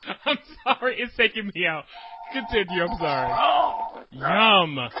story is taking me out. Continue, I'm sorry.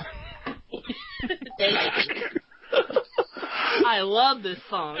 Yum. I love this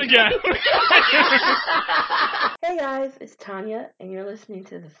song. Yeah. Hey guys, it's Tanya, and you're listening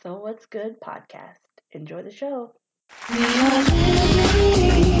to the So What's Good podcast. Enjoy the show.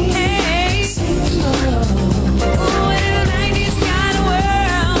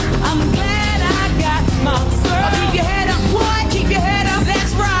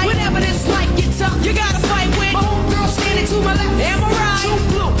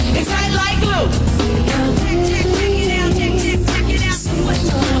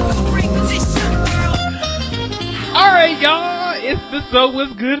 Alright, y'all, it's the So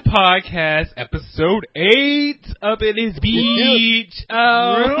What's Good podcast, episode 8 up in this beach.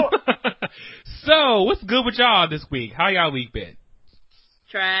 So, what's good with y'all this week? How y'all week been?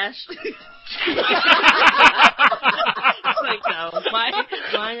 Trash. Like, no, mine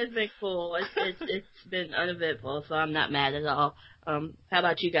has been cool. It's been uneventful, so I'm not mad at all. How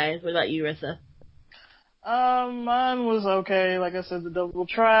about you guys? What about you, Rissa? Mine was okay. Like I said, the devil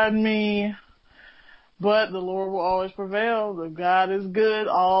tried me, but the Lord will always prevail. The God is good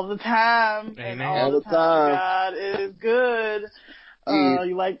all the time. Amen. And all the time, God is good.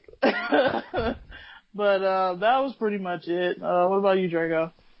 You like, but, that was pretty much it. What about you,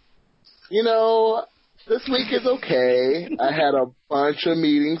 Drago? You know, this week is okay. I had a bunch of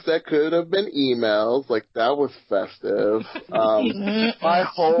meetings that could have been emails. Like, that was festive. My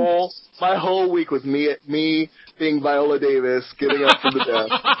whole week was me being Viola Davis, getting up from the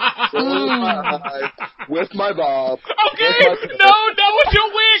desk, rolling my eyes with my bob. Okay, no, that was your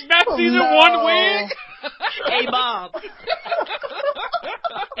wig. Not season one wig. Hey, Bob.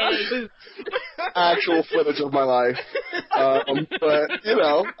 Hey, Boots. Actual footage of my life. But, you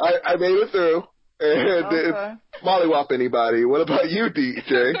know, I made it through. And Okay. mollywop anybody. What about you,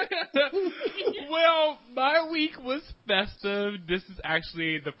 DJ? Well, my week was festive. This is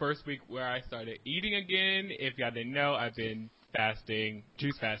actually the first week where I started eating again. If y'all didn't know, I've been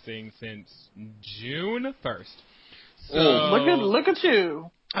juice fasting since June 1st. So Look at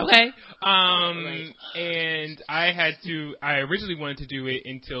you. Okay. And I originally wanted to do it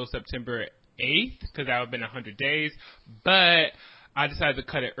until September 8th because that would have been 100 days, but I decided to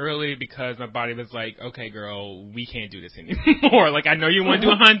cut it early because my body was like, okay, girl, we can't do this anymore. Like, I know you want to do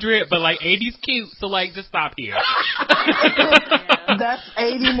 100, but like 80's cute, so like, just stop here. That's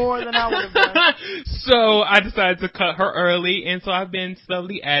 80 more than I would have done. So I decided to cut her early, and so I've been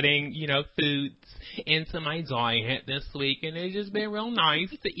slowly adding, foods into my diet this week, and it's just been real nice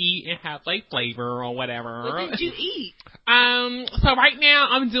to eat and have like flavor or whatever. What did you eat? So right now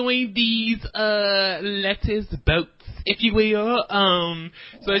I'm doing these lettuce boats, if you will. So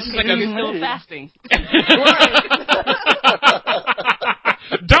it's just like you're still fasting.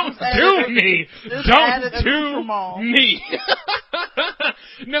 Don't do me. Don't do me.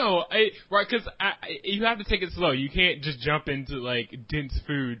 No, right? Because you have to take it slow. You can't just jump into like dense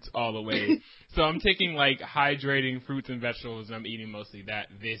foods all the way. So I'm taking like hydrating fruits and vegetables, and I'm eating mostly that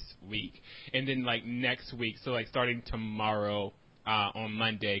this week. And then like next week, so like starting tomorrow on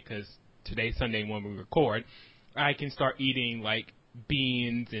Monday, because today's Sunday when we record, I can start eating like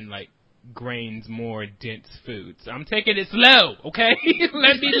beans and like grains, more dense foods. So I'm taking it slow, okay?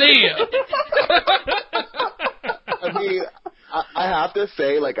 Let me live. I mean, I have to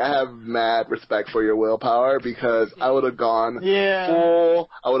say, like, I have mad respect for your willpower because I would have gone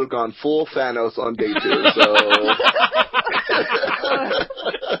full Thanos on day 2, so.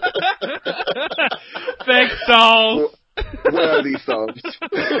 Thanks, dolls. Where are these songs?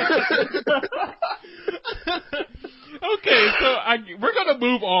 Okay, so we're going to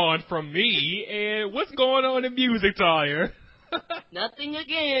move on from me, and what's going on in music, Tyre? Nothing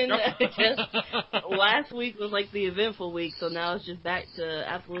again. Last week was like the eventful week, so now it's just back to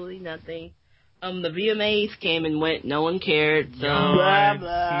absolutely nothing. The VMAs came and went. No one cared. So blah,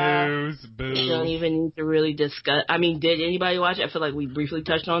 blah. Snooze, boo. We don't even need to really discuss. I mean, did anybody watch it? I feel like we briefly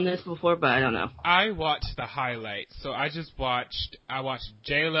touched on this before, but I don't know. I watched the highlights. So I watched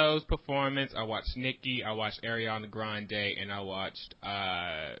J-Lo's performance. I watched Nicki. I watched Ariana Grande, and I watched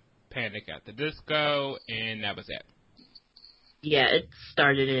Panic at the Disco, and that was it. Yeah, it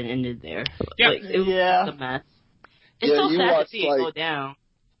started and ended there. Yeah. Like, it was a mess. It's so sad to see it go down.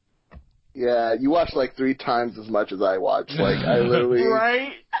 Yeah, you watched like 3 times as much as I watched. Like, I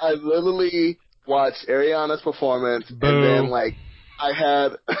literally watched Ariana's performance, and then like I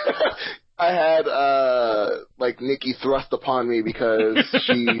had like Nicki thrust upon me because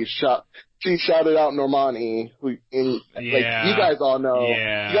she shouted out Normani, like you guys all know.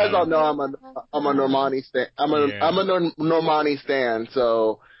 Yeah. You guys all know I'm a Normani stan. I'm a Normani stan.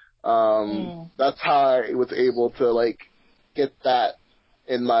 So That's how I was able to, like, get that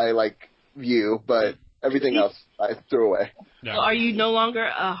in my, like, view, but everything else I threw away. Yeah. So are you no longer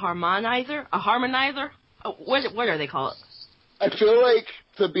a harmonizer? A harmonizer? What are they called? I feel like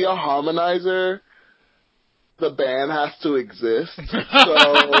to be a harmonizer, the band has to exist. So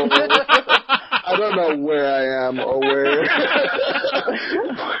I don't know where I am or where.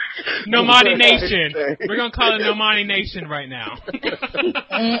 Nomani Nation. We're gonna call it Nomani Nation right now. I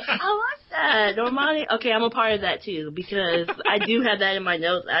like that, Nomani. Okay, I'm a part of that too because I do have that in my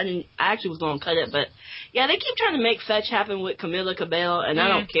notes. I actually was gonna cut it, but yeah, they keep trying to make fetch happen with Camila Cabello, and I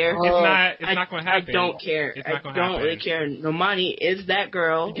don't care. It's not gonna happen. I don't care. I don't really care. Nomani is that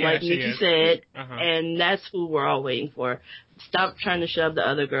girl, like Nikki said, and that's who we're all waiting for. Stop trying to shove the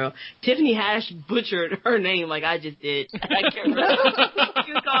other girl. Tiffany Hash butchered her name like I just did. I can't remember.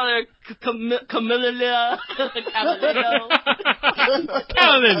 You call her Camilla Calillo. Calillo.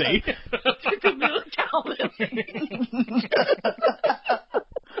 Camilla Calillo.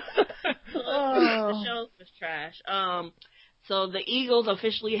 The show was trash. So the Eagles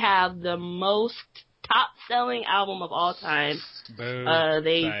officially have the most top-selling album of all time.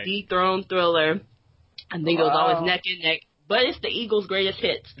 They dethroned Thriller. I think it was always neck and neck. But it's the Eagles' greatest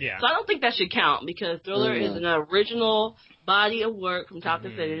hits. Yeah. So I don't think that should count because Thriller is an original body of work from top to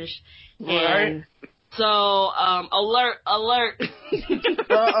finish. And so, alert.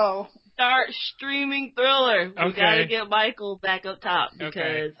 Uh-oh. Start streaming Thriller. We gotta get Michael back up top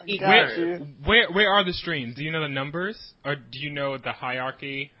because he got you. Where are the streams? Do you know the numbers? Or do you know the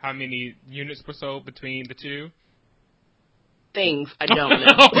hierarchy? How many units were sold between the two? Things I don't know.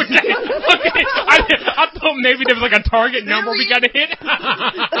 Okay. I thought maybe there was like a target number we gotta hit.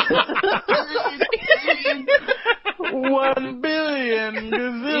 1 billion,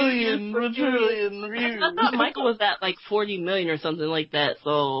 gazillion, quadrillion views. I thought Michael was at like 40 million or something like that.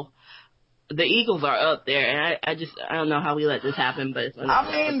 So the Eagles are up there, and I don't know how we let this happen, but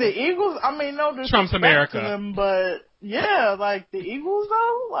the Eagles. I mean, no disrespect Trump's America to them, but yeah, like the Eagles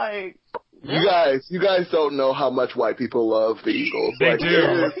though, like. You guys don't know how much white people love the Eagles. They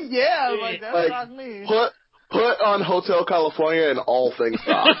do. Yeah, like that's not me. Put on Hotel California and all things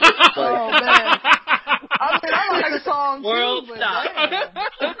stop. Oh man. I mean, I like the song World too, stop.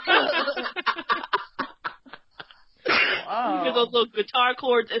 Wow. Those little guitar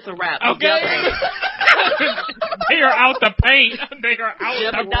chords, it's a wrap. Okay. They are out the paint. They are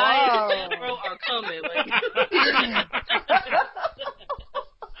out the paint. Are coming.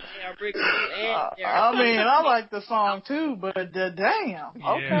 I mean, I like the song too, but damn.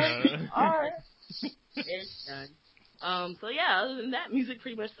 Okay. All right. It's done. So yeah, other than that, music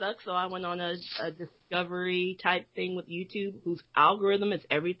pretty much sucks. So I went on a discovery type thing with YouTube, whose algorithm is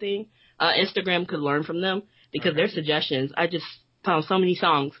everything. Instagram could learn from them because their suggestions. I just found so many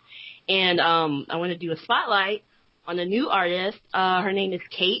songs, and I want to do a spotlight on a new artist. Her name is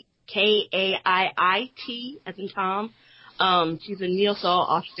Kait, Kaiit, as in Tom. She's a neo-soul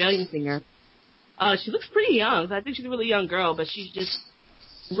Australian singer. She looks pretty young. I think she's a really young girl, but she's just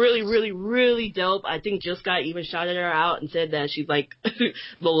really, really, really dope. I think Jill Scott even shouted her out and said that she's like the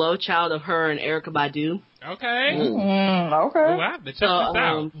love child of her and Erykah Badu. Okay. Okay. Well, I have to check this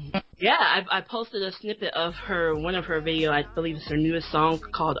out. Yeah, I posted a snippet of one of her video. I believe it's her newest song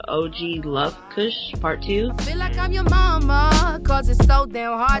called OG Love Kush Part 2. I feel like I'm your mama, 'cause it's so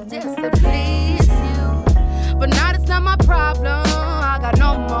damn hard just to please you. But now that's not my problem. I got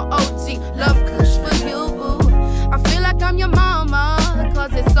no more OG love kush for you, boo. I feel like I'm your mama,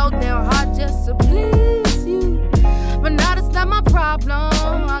 'cause it's so damn hard just to please you. But now that's not my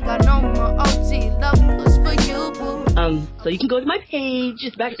problem. I got no more OG love kush for you, boo. So you can go to my page.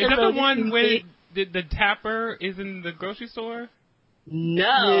 It's back to Is that the one where the tapper is in the grocery store? No.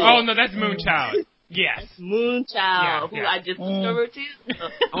 Oh no, that's Moonchild. Yes. Moonchild, who I just discovered too. So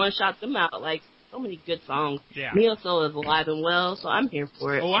I want to shout them out. Like, so many good songs. Yeah. Neo Soul is alive and well, so I'm here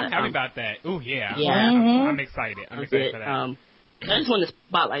for it. Oh, I'm happy about that. Oh, yeah. Yeah. I'm excited. I'm excited for that. I just want to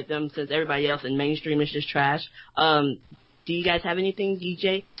spotlight them since everybody else in mainstream is just trash. Do you guys have anything,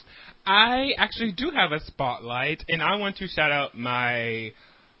 DJ? I actually do have a spotlight, and I want to shout out my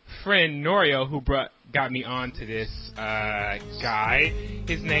friend Norio who got me onto this guy.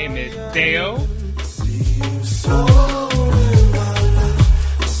 His name is Deo.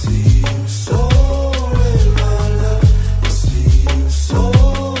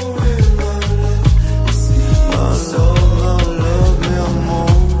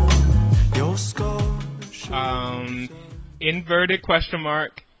 Inverted question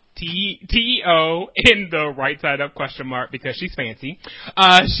mark TEO in the right side up question mark because she's fancy.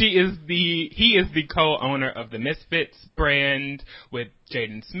 He is the co-owner of the Misfits brand with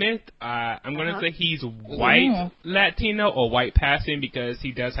Jaden Smith. I'm going to say he's white Latino or white passing because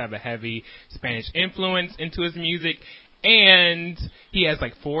he does have a heavy Spanish influence into his music. And he has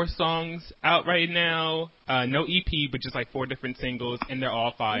like 4 songs out right now. No EP, but just like 4 different singles, and they're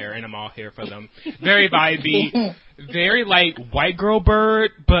all fire, and I'm all here for them. Very vibey, very like white girl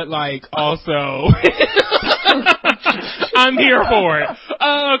bird, but like also I'm here for it.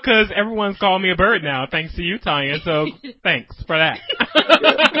 Cause everyone's calling me a bird now, thanks to you, Tanya, so thanks for that.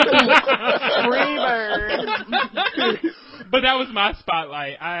 Free bird. But that was my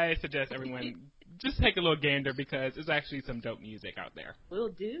spotlight. I suggest everyone just take a little gander because there's actually some dope music out there. Will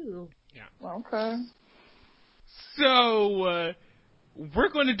do. Yeah. Okay. So, we're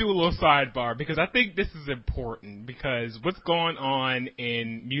going to do a little sidebar because I think this is important because what's going on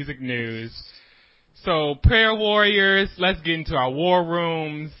in music news. So, prayer warriors, let's get into our war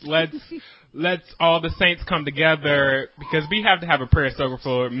rooms. Let's all the saints come together because we have to have a prayer circle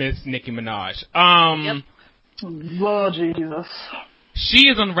for Miss Nicki Minaj. Yep. Lord Jesus. She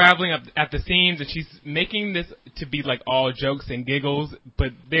is unraveling at the seams, and she's making this to be like all jokes and giggles,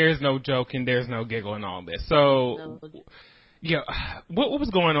 but there's no joke and there's no giggle in all this. So, yeah, what was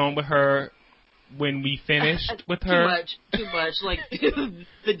going on with her when we finished with her? Too much. Like,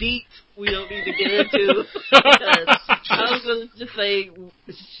 the deets we don't need to get into. I was going to just say,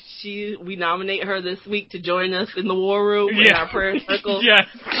 we nominate her this week to join us in the war room in our prayer circle. Yes.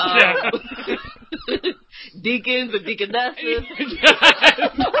 Deacons and deaconesses.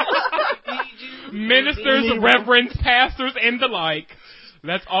 Ministers, reverends, pastors, and the like.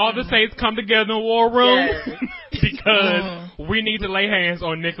 Let's all the saints come together in the war room because we need to lay hands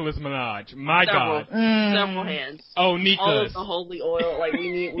on Nicholas Minaj. My God. Several hands. Oh, Nika. All of the holy oil. Like, we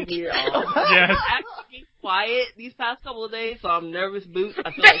need it all. Yes. Actually, quiet these past couple of days, so I'm nervous, Boots.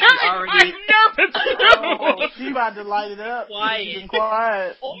 I feel like she already... I'm nervous, she about to light it up. Quiet.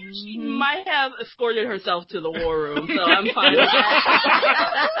 Quiet. Or she might have escorted herself to the war room, so I'm fine with that.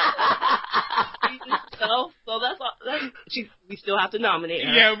 So that's all. We still have to nominate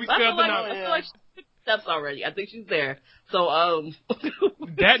her. Yeah, we still have to nominate her. I feel like she took steps already. I think she's there. So,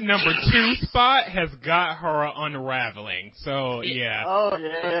 that number 2 spot has got her unraveling. So, yeah. Oh,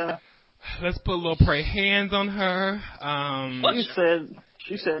 yeah. Let's put a little pray hands on her.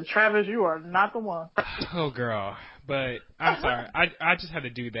 She said, Travis, you are not the one. Oh, girl. But I'm sorry. I just had to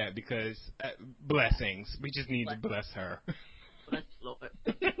do that because blessings. We just need to bless her. Bless Lord.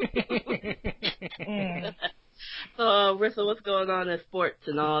 So, Rissa, what's going on in sports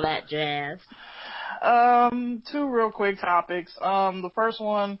and all that jazz? 2 real quick topics. The first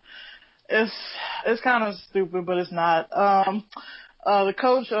one is kind of stupid, but it's not. The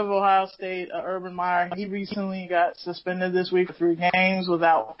coach of Ohio State, Urban Meyer, he recently got suspended this week for 3 games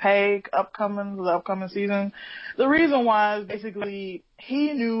without pay for the upcoming season. The reason why is basically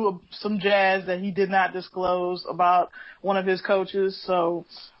he knew some jazz that he did not disclose about one of his coaches. So,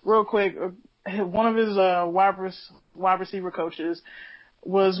 real quick, one of his wide receiver coaches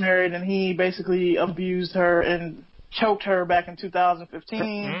was married, and he basically abused her and choked her back in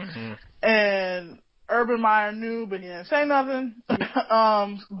 2015. And Urban Meyer knew, but he didn't say nothing.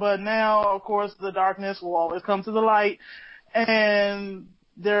 But now, of course, the darkness will always come to the light. And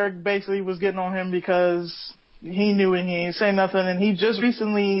Derek basically was getting on him because he knew and he didn't say nothing. And he just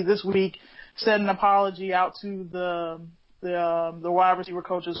recently, this week, sent an apology out to the wide receiver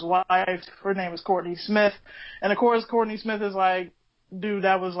coach's wife. Her name is Courtney Smith. And, of course, Courtney Smith is like, dude,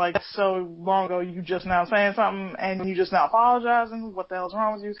 that was like so long ago. You just now saying something and you just now apologizing. What the hell's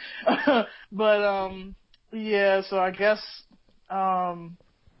wrong with you? But, yeah, so I guess,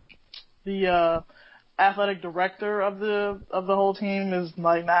 the athletic director of the whole team is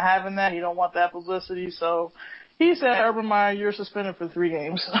like not having that. He don't want that publicity. So he said, Urban Meyer, you're suspended for 3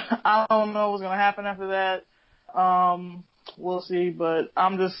 games. I don't know what's going to happen after that. We'll see, but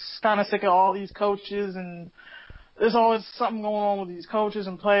I'm just kind of sick of all these coaches, and there's always something going on with these coaches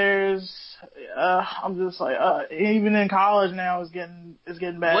and players. I'm just like, even in college now, it's getting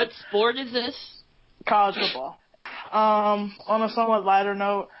bad. What sport is this? College football. On a somewhat lighter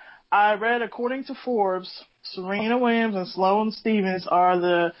note, I read, according to Forbes, Serena Williams and Sloane Stephens are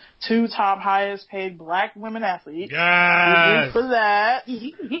the 2 top highest paid black women athletes. Yes. For that.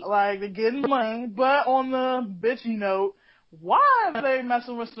 Like, they're getting money. But on the bitchy note, why are they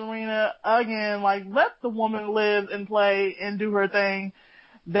messing with Serena again? Like, let the woman live and play and do her thing.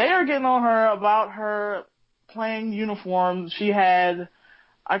 They are getting on her about her playing uniform. She had,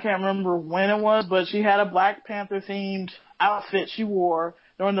 I can't remember when it was, but she had a Black Panther themed outfit she wore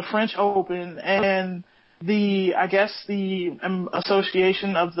during the French Open, and I guess the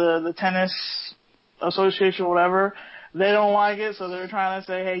association of the tennis association or whatever, they don't like it, so they're trying to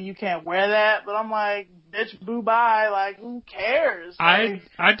say, hey, you can't wear that. But I'm like, bitch, boo bye. Like, who cares? Like,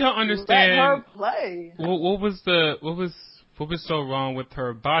 I don't understand. Let her play. What was so wrong with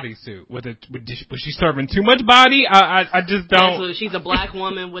her bodysuit? Was she serving too much body? I just don't. That's she's a black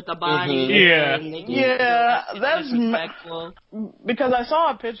woman with a body. Yeah, that's disrespectful. Because I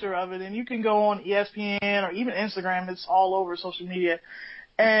saw a picture of it, and you can go on ESPN or even Instagram. It's all over social media.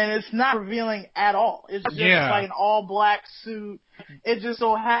 And it's not revealing at all. It's just like an all-black suit. It just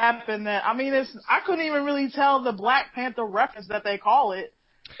so happened that, I mean, I couldn't even really tell the Black Panther reference that they call it.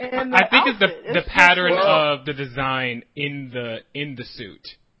 I think it's the pattern of the design in the suit.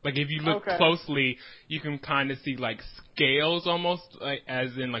 Like, if you look closely, you can kind of see, like, scales almost, like,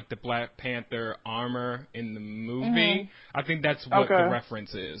 as in, like, the Black Panther armor in the movie. I think that's what the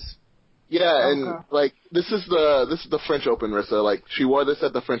reference is. Yeah, and like this is the French Open, Rissa. Like, she wore this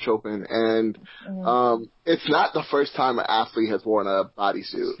at the French Open, and it's not the first time an athlete has worn a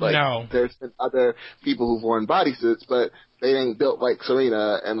bodysuit. Like, there's been other people who've worn bodysuits, but they ain't built like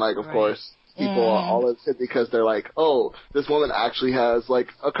Serena. And like, of course, people are all upset because they're like, oh, this woman actually has like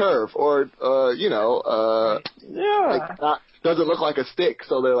a curve, or like doesn't look like a stick.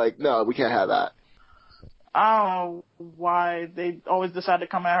 So they're like, no, we can't have that. I don't know why they always decide to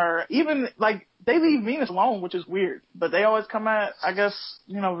come at her. Even, like, they leave Venus alone, which is weird. But they always come at, I guess,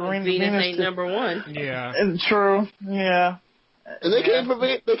 Venus ain't number one. Yeah. And true. Yeah. And they came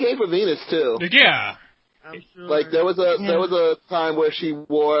for Venus too. Yeah. I'm sure. Like, there was a time where she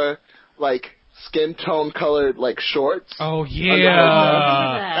wore, like, skin tone colored, like, shorts. Oh,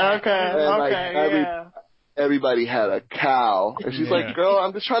 yeah. Okay. Everybody had a cow. And she's like, girl,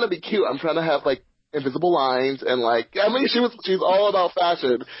 I'm just trying to be cute. I'm trying to have, like, invisible lines, and like, I mean, she's all about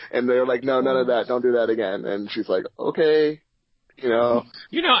fashion, and they're like, no, none of that, don't do that again. And she's like, okay,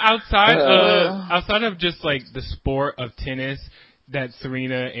 outside of just like the sport of tennis that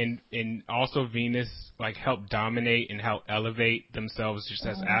Serena and also Venus like help dominate and help elevate themselves just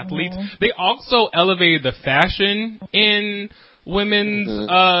as athletes, they also elevated the fashion in women's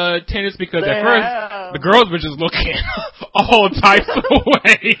tennis, because at first the girls were just looking all types of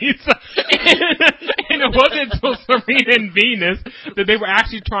ways, and it wasn't until Serena and Venus that they were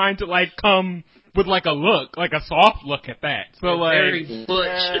actually trying to like come with like a look, like a soft look at that. So like very butch,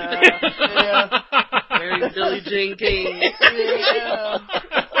 very Billie Jean King.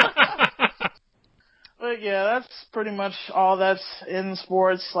 But yeah, that's pretty much all that's in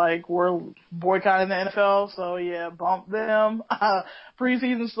sports. Like, we're boycotting the NFL, so yeah, bump them.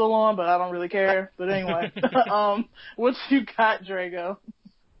 Preseason's still on, but I don't really care. But anyway, what you got, Drago?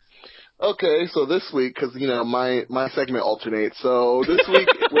 Okay, so this week, because my segment alternates. So this week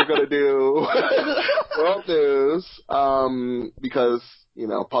we're gonna do world news, because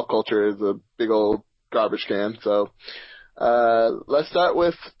pop culture is a big old garbage can. So. Let's start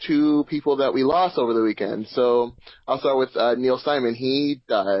with two people that we lost over the weekend. So I'll start with Neil Simon. He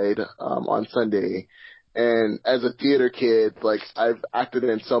died on Sunday. And as a theater kid, like, I've acted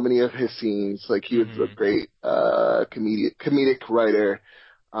in so many of his scenes. Like, he was a great comedic writer.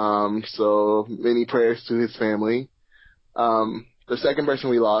 So many prayers to his family. The second person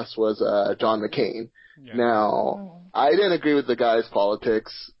we lost was John McCain. Yeah. Now, I didn't agree with the guy's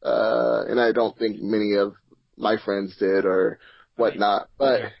politics, and I don't think many of my friends did or whatnot,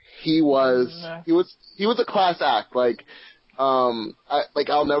 but he was a class act. Like,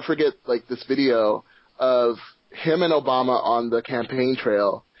 I'll never forget like this video of him and Obama on the campaign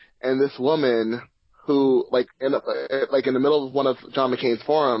trail, and this woman who like in the middle of one of John McCain's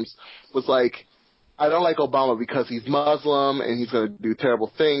forums was like, I don't like Obama because he's Muslim and he's going to do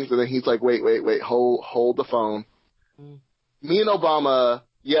terrible things. And then he's like, wait, hold the phone. Me and Obama,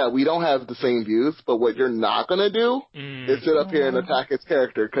 yeah, we don't have the same views, but what you're not going to do is sit up here and attack his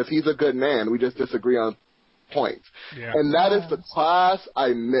character, because he's a good man. We just disagree on points. Yeah. And that is the class I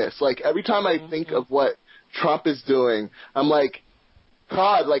miss. Like, every time I think of what Trump is doing, I'm like,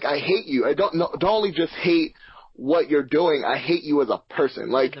 God, like, I hate you. I don't only just hate what you're doing, I hate you as a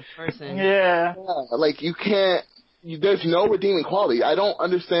person. Like, yeah, like, you can't, there's no redeeming quality. I don't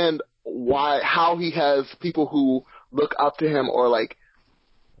understand how he has people who look up to him or, like,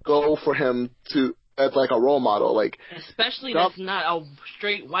 go for him as like a role model, like, especially that's not a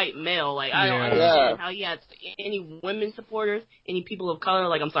straight white male. Like, I don't understand how he has any women supporters, any people of color.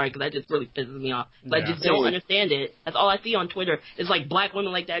 Like, I'm sorry, because that just really pisses me off. Like, just don't understand it. That's all I see on Twitter. It's like black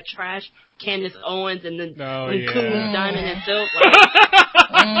women like that trash Candace Owens and then Coons, Diamond and Silk. Like,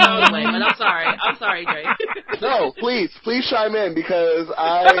 totally. But I'm sorry, Drake. No, please chime in, because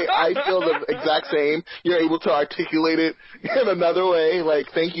I feel the exact same. You're able to articulate it in another way. Like,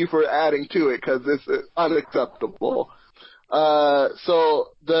 thank you for adding to it, because this is unacceptable. So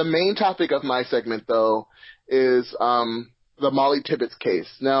the main topic of my segment, though, is the Molly Tibbetts case.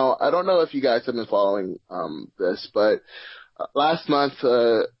 Now, I don't know if you guys have been following this, but last month,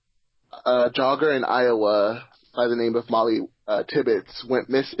 a jogger in Iowa by the name of Molly Tibbetts went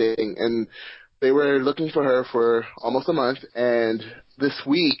missing, and they were looking for her for almost a month. And this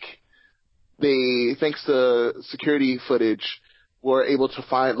week, they, thanks to security footage, were able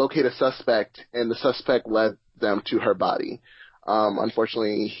to locate a suspect, and the suspect led them to her body.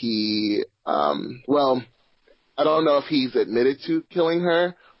 Unfortunately, he, well, I don't know if he's admitted to killing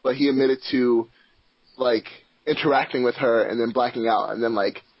her, but he admitted to, like, interacting with her and then blacking out, and then,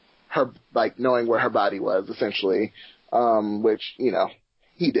 like, her, like, knowing where her body was, essentially, which, you know,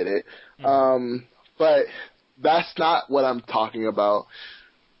 he did it. But that's not what I'm talking about.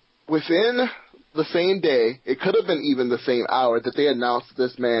 Within the same day, it could have been even the same hour, that they announced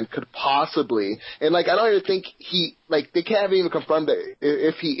this man could possibly, and, like, I don't even think they can't even confirm that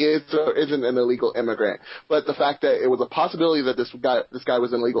if he is or isn't an illegal immigrant, but the fact that it was a possibility that this guy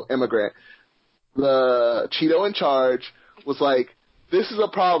was an illegal immigrant, the Cheeto in charge was like, this is a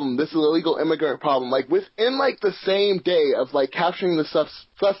problem, this is an illegal immigrant problem, like, within, like, the same day of, like, capturing the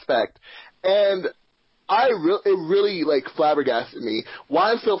suspect, and it really, like, flabbergasted me.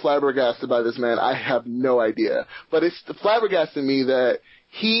 Why I'm so flabbergasted by this man, I have no idea. But it's flabbergasted me that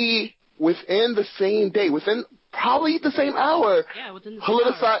he, within the same day, within probably the same hour,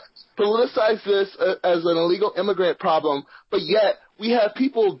 politicized this as an illegal immigrant problem, but yet we have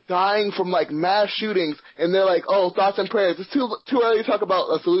people dying from, like, mass shootings, and they're like, oh, thoughts and prayers. It's too early to talk about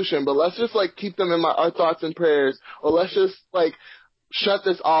a solution, but let's just, like, keep them in our thoughts and prayers, or let's just, like, shut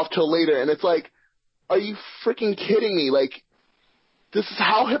this off till later. And it's like, are you freaking kidding me? Like, this is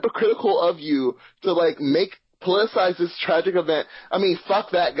how hypocritical of you to, like, politicize this tragic event. I mean,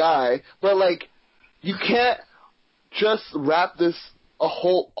 fuck that guy, but, like, you can't just wrap this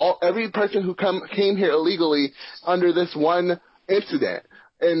every person who came here illegally under this one incident.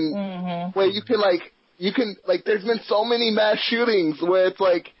 And where you can, there's been so many mass shootings where it's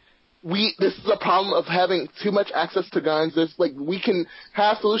like, this is a problem of having too much access to guns. There's, like, we can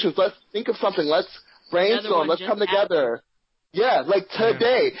have solutions. Let's think of something. Let's brainstorm. Let's come together. Yeah, like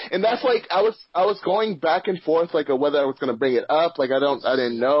today. And that's like, I was going back and forth, like, whether I was going to bring it up. Like, I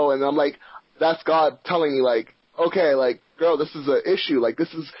didn't know. And I'm like, that's God telling me, like, okay, like, girl, this is an issue. Like,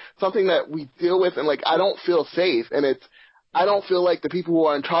 this is something that we deal with. And, like, I don't feel safe. And I don't feel like the people who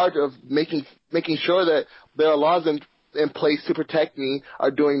are in charge of making sure that there are laws in place to protect me are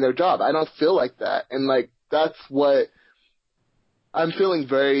doing their job. I don't feel like that. And, like, that's what I'm feeling,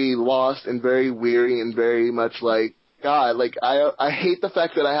 very lost and very weary and very much like, God, like, I hate the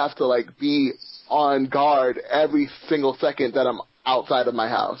fact that I have to, like, be on guard every single second that I'm outside of my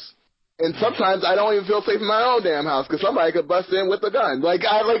house. And sometimes I don't even feel safe in my own damn house because somebody could bust in with a gun. Like,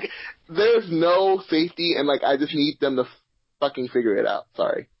 there's no safety, and, like, I just need them to fucking figure it out.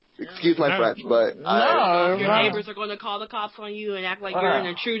 Sorry. Excuse my French, but your neighbors are going to call the cops on you and act like you're an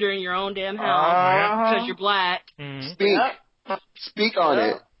intruder in your own damn house because you're black. Speak on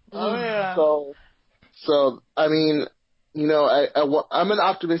it. Oh, yeah. So, I mean, you know, I'm an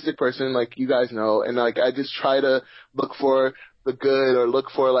optimistic person, like you guys know, and, like, I just try to look for the good, or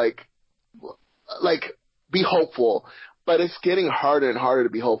look for, like, be hopeful. But it's getting harder and harder to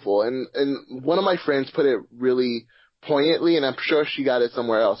be hopeful. And one of my friends put it really poignantly, and I'm sure she got it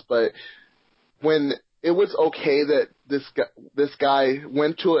somewhere else, but when it was okay that this guy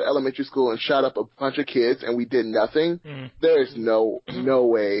went to an elementary school and shot up a bunch of kids and we did nothing, there is no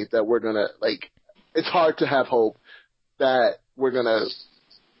way that we're gonna, like, it's hard to have hope that we're gonna,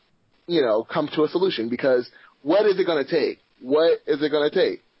 you know, come to a solution, because what is it gonna take? What is it gonna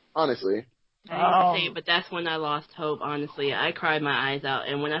take? Honestly. I hate to say it, but that's when I lost hope, honestly. I cried my eyes out,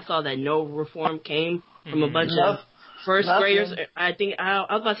 and when I saw that no reform came from a bunch of first graders, I think, I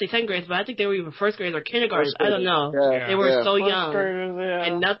was about to say second graders, but I think they were even first graders or kindergartens. I don't know. Yeah. They were so young.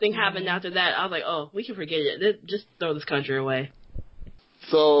 And nothing happened after that. I was like, oh, we can forget it. Just throw this country away.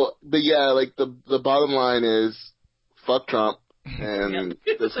 So, the bottom line is, fuck Trump, and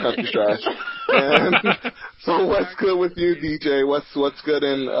this country's trash. And so what's good with you, DJ? What's good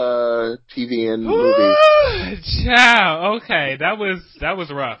in TV and movies? Ciao. Okay, that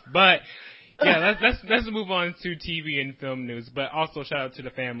was rough, but yeah, let's move on to TV and film news. But also shout out to the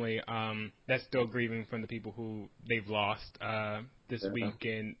family that's still grieving from the people who they've lost this week.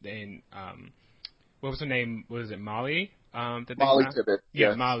 And what was her name? Was it Molly? that they Molly found. Tibbet. Yeah,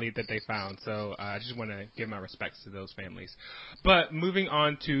 yes. Molly that they found. So I just want to give my respects to those families. But moving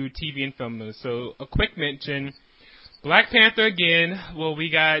on to TV and film news. So a quick mention. Black Panther again. Well, we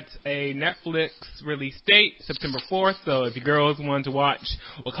got a Netflix release date, September 4th. So if your girls want to watch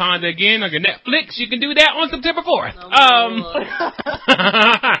Wakanda again on your Netflix, you can do that on September 4th.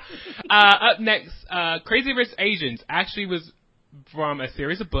 Up next, Crazy Rich Asians actually was from a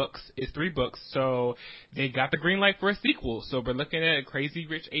series of books. It's 3 books, so they got the green light for a sequel. So we're looking at Crazy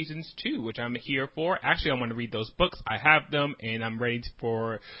Rich Asians 2, which I'm here for. Actually, I want to read those books. I have them, and I'm ready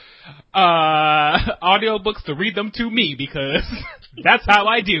for audiobooks to read them to me, because that's how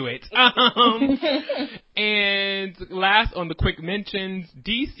I do it. And last on the quick mentions,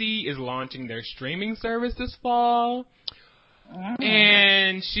 DC is launching their streaming service this fall.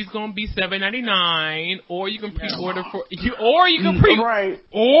 And she's gonna be $7.99, or you can pre-order for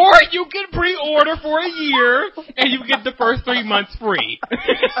pre-order for a year, and you get the first 3 months free.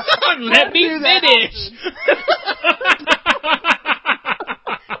 Let me finish.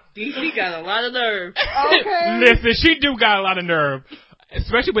 DC got a lot of nerve. Okay. Listen, she do got a lot of nerve.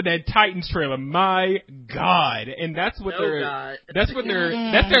 Especially with that Titans trailer, my God, and that's their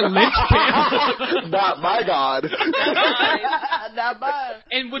linchpin. Not my God. Not mine.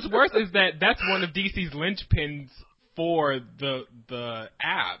 And what's worse is that's one of DC's linchpins for the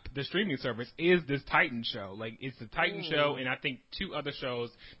app, the streaming service, is this Titan show. Like, it's the Titan show, and I think 2 other shows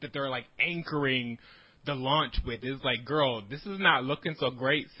that they're like anchoring the launch with. It's like, girl, this is not looking so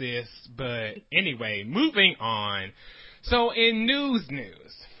great, sis. But anyway, moving on. So in news,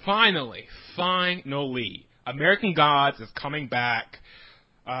 finally, American Gods is coming back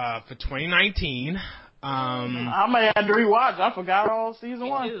for 2019. I may have to rewatch. I forgot all season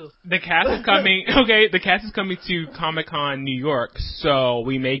 1. The cast is coming. Okay, the cast is coming to Comic-Con New York, so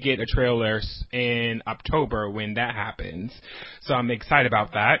we may get a trailer in October when that happens. So I'm excited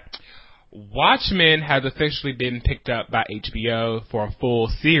about that. Watchmen has officially been picked up by HBO for a full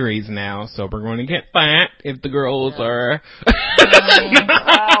series now, so we're going to get that if the girls are.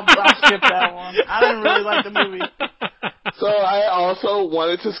 I'll skip that one. I didn't really like the movie. So I also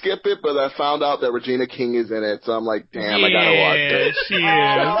wanted to skip it, but I found out that Regina King is in it, so I'm like, damn, I gotta watch it. She is.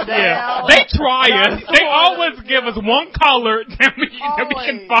 Yeah. They try us. They always give us one color that we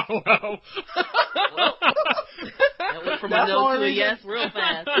can follow. That went from a no to a yes real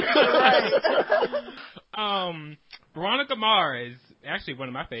fast. Veronica Mars, actually one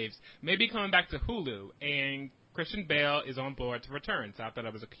of my faves, may be coming back to Hulu, and Christian Bale is on board to return, so I thought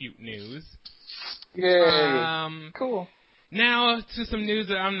that was a cute news. Yay. Cool. Now to some news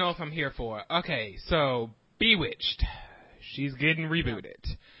that I don't know if I'm here for. Okay, so Bewitched. She's getting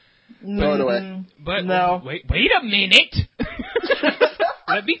rebooted. Throw it away. But no. Wait a minute.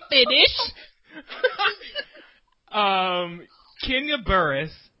 Let me finish. Kenya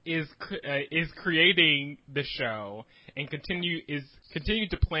Burris is creating the show and continue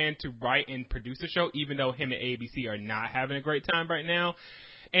to plan to write and produce the show, even though him and ABC are not having a great time right now.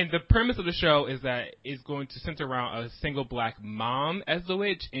 And the premise of the show is that it's going to center around a single black mom as the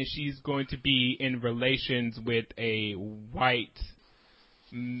witch, and she's going to be in relations with a white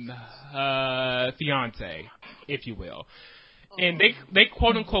fiance, if you will. And they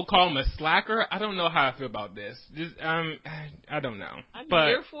quote unquote call him a slacker. I don't know how I feel about this. I don't know. I'm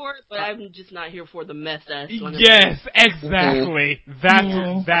here for it, but I'm just not here for the mess that's going to be. Yes, exactly.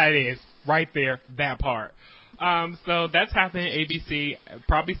 That is right there. That part. So that's happening at ABC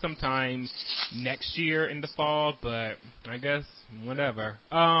probably sometime next year in the fall, but I guess whatever.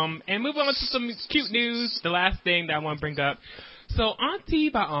 And move on to some cute news. The last thing that I want to bring up. So Auntie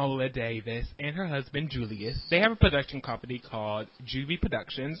Viola Davis and her husband Julius, they have a production company called Juvie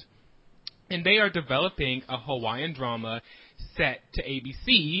Productions, and they are developing a Hawaiian drama set to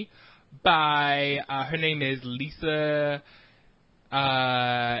ABC by, her name is Lisa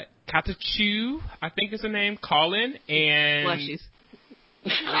Katachu, I think is her name, Colin, and Blushies.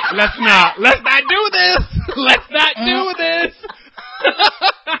 Let's not do this. Let's not do this.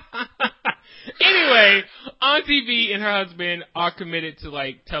 Anyway, Auntie V and her husband are committed to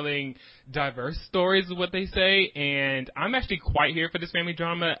like telling diverse stories, is what they say, and I'm actually quite here for this family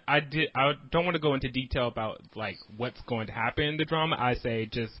drama. I don't want to go into detail about like what's going to happen in the drama. I say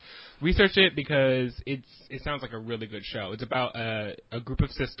just research it because it sounds like a really good show. It's about a group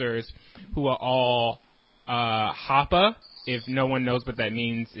of sisters who are all Hapa. If no one knows what that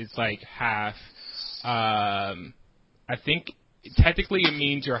means, it's like half. I think technically it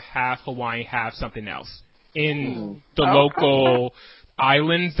means you're half Hawaiian, half something else. In the local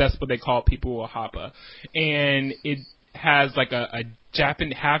islands, that's what they call people who are Hapa. And it has like a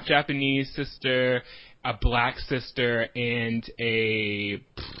half Japanese sister a black sister and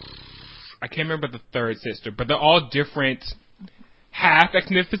I can't remember the third sister, but they're all different half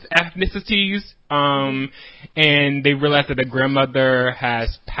ethnicities, and they realize that the grandmother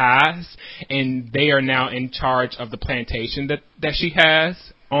has passed, and they are now in charge of the plantation that she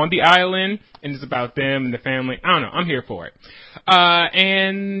has on the island, and it's about them and the family. I don't know. I'm here for it.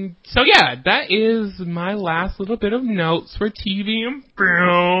 And so, yeah, that is my last little bit of notes for TV and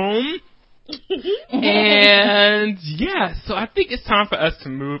film. And, yeah, so I think it's time for us to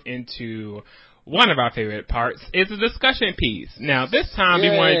move into one of our favorite parts. It's a discussion piece. Now, this time we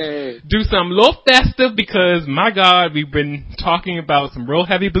want to do something a little festive because, my God, we've been talking about some real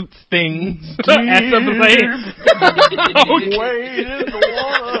heavy boots things as of late.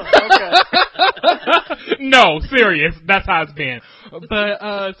 Okay. No, serious. That's how it's been.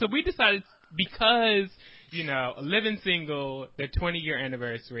 But, so we decided because, you know, living single, the 20-year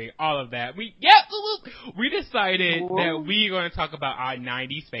anniversary, all of that. We decided that we're going to talk about our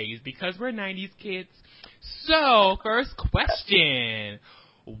 90s phase because we're 90s kids. So, first question.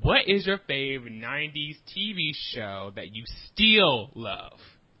 What is your favorite 90s TV show that you still love?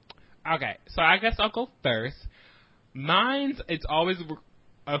 Okay, so I guess I'll go first. Mine's, it's always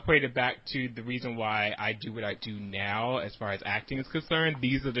equated back to the reason why I do what I do now as far as acting is concerned.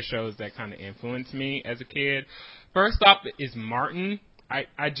 These are the shows that kind of influenced me as a kid. First up is Martin. I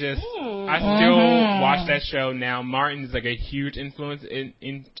still watch that show now. Martin is like a huge influence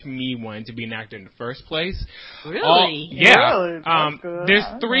into me wanting to be an actor in the first place. Really? Yeah. Really? There's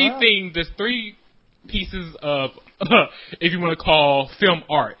three pieces of, if you want to call film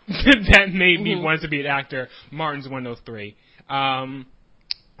art, that made me want to be an actor. Martin's one of those three.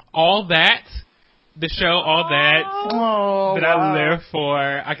 All That, the show All That, I live for.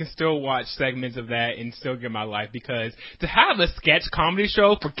 I can still watch segments of that and still get my life because to have a sketch comedy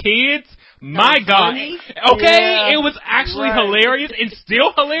show for kids, my God. Okay, it was actually hilarious and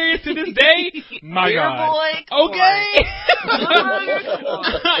still hilarious to this day. My God. Okay.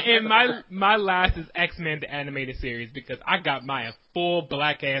 And my last is X-Men, the animated series, because I got my full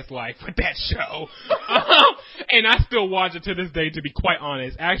black ass life with that show. And I still watch it to this day, to be quite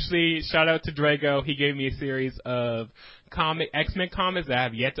honest. Actually, shout out to Drago. He gave me a series of X-Men comics that I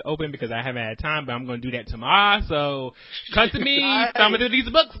have yet to open because I haven't had time, but I'm going to do that tomorrow. So, cut to me. Some of these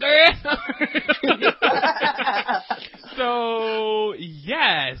books, girl. So,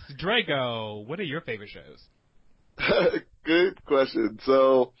 yes, Drago, what are your favorite shows? Good question.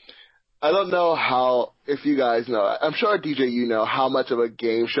 So, I don't know if you guys know, I'm sure DJ, you know how much of a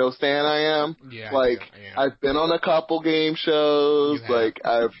game show stan I am. Yeah, like, I've been on a couple game shows. Like,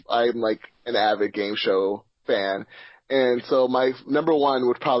 I'm like an avid game show fan. And so my number one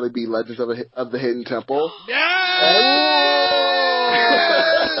would probably be Legends of the Hidden Temple.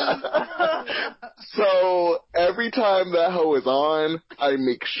 So every time that hoe is on, I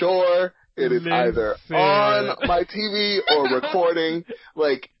make sure it is either on my TV or recording.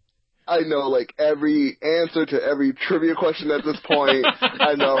 Like, I know, like, every answer to every trivia question at this point.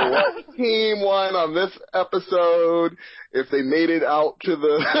 I know what team won on this episode, if they made it out to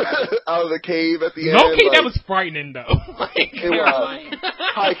the out of the cave at the end. Okay, that was frightening, though. It was.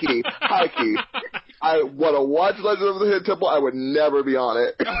 High key. I want to watch Legends of the Hidden Temple. I would never be on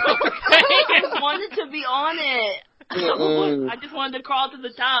it. I wanted to be on it. I just wanted to crawl to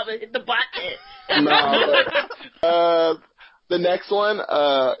the top and hit the button. No, the next one,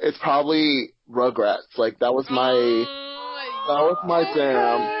 it's probably Rugrats. Like, that was my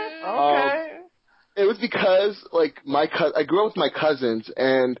jam. Okay. It was because, like, I grew up with my cousins,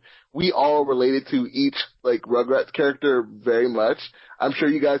 and we all related to each, like, Rugrats character very much. I'm sure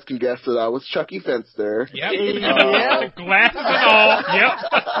you guys can guess that I was Chucky Finster. Yep. Glasses and all. Yep.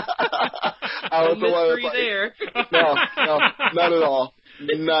 I was the one that's there. No, not at all.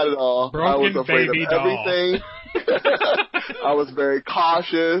 Not at all. Broken I was afraid of everything. I was very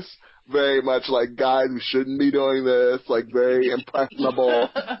cautious, very much like, guys, we shouldn't be doing this, like, very impressionable.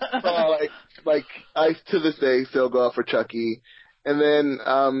 So, like, I, to this day, still go out for Chucky. And then,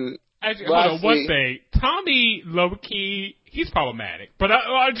 actually, hold on, one thing. Tommy, low-key, he's problematic. But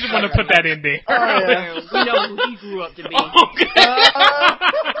I just want to put that in there. We know who he grew up to be.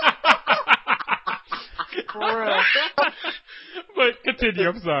 But continue,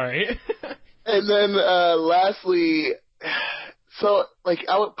 I'm sorry. And then, lastly, so, like,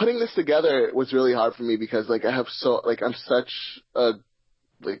 putting this together was really hard for me because, like, I'm such a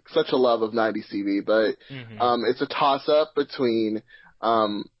love of 90s TV, but, it's a toss-up between,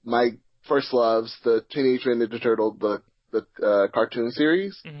 my first loves, the Teenage Mutant Ninja Turtle, the cartoon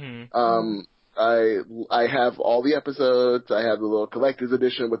series, I have all the episodes. I have the little collector's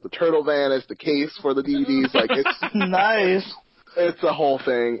edition with the turtle van as the case for the DVDs. Like, it's nice. It's a whole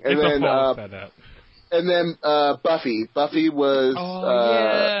thing. And it's then a whole setup. And then Buffy. Buffy was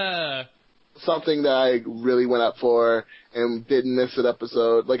something that I really went up for and didn't miss an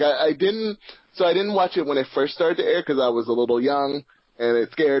episode. Like, I didn't watch it when it first started to air because I was a little young and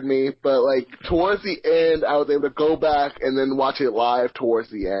it scared me. But, like, towards the end, I was able to go back and then watch it live towards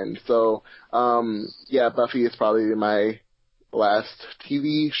the end. So, Buffy is probably my last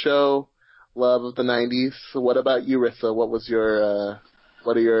TV show love of the 90s. So what about you, Rissa? What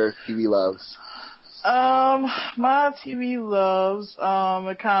are your TV loves? My TV loves,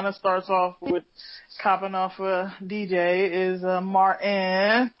 it kind of starts off with copping off a DJ is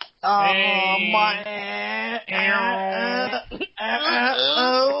Martin. Martin.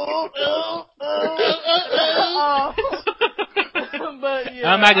 But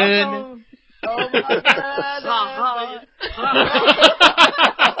yeah. Oh my goodness. Oh my God.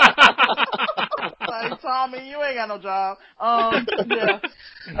 Like, Tommy, you ain't got no job.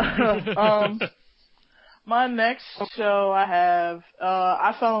 My next show I have,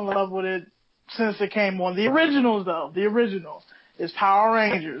 I fell in love with it since it came on. The originals, though. The original is Power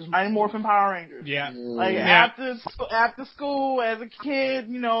Rangers. Mighty Morphin Power Rangers. Yeah. Like, after school, as a kid,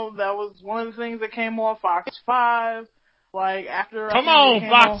 you know, that was one of the things that came on Fox 5. Like, after... Come on,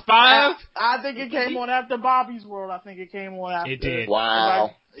 Fox 5! I think it came on after Bobby's World. I think it came on after. It did.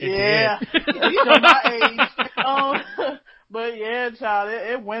 Wow. Yeah. It's still my age. But yeah, child,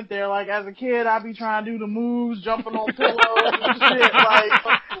 it went there. Like, as a kid, I'd be trying to do the moves, jumping on pillows and shit.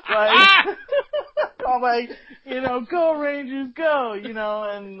 I'm like, you know, go Rangers, go, you know,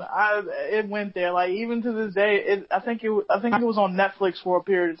 and it went there. Like, even to this day, I think it was on Netflix for a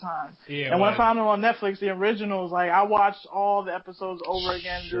period of time. Yeah, and when I found it on Netflix, the originals, like, I watched all the episodes over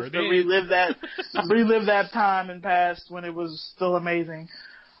again just to relive that time and past when it was still amazing.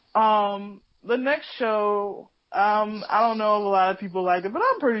 The next show, I don't know if a lot of people liked it, but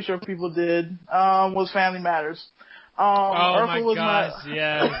I'm pretty sure people did, was Family Matters. Urkel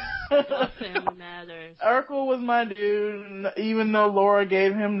yes. Family Matters. Urkel was my dude, even though Laura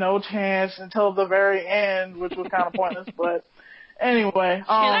gave him no chance until the very end, which was kind of pointless, but anyway.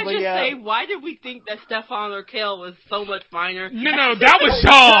 Can I just say, why did we think that Stefan Urkel was so much finer? No, that was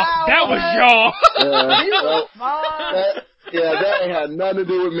y'all. That was y'all. He was fine. That had nothing to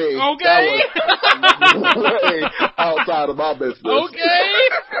do with me. Okay. That was way outside of my business. Okay.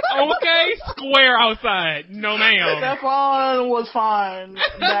 Square outside. No, ma'am. Stefan was fine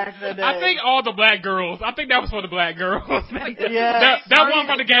back in the day. I think all the black girls. I think that was for the black girls. Yes. That one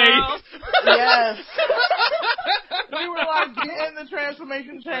for the gays. Yes. We were like, get in the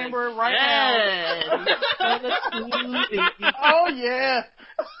transformation chamber right now. Oh, yeah.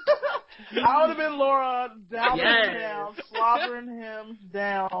 I would have been Laura down, slobbering him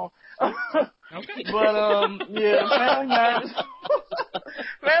down. Okay. But, Family Matters.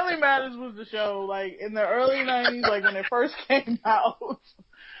 Family Matters was the show, like, in the early 90s, like, when it first came out.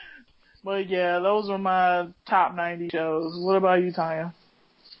 But, yeah, those were my top 90 shows. What about you, Tanya?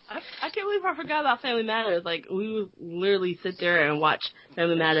 I can't believe I forgot about Family Matters. Like, we would literally sit there and watch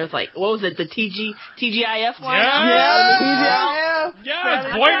Family Matters. Like, what was it, the TGIF one? Yeah, TGIF.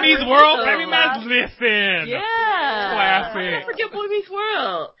 Yeah, Boy Meets World. Family Matters, listen. Yeah. Classic. I never forget Boy Meets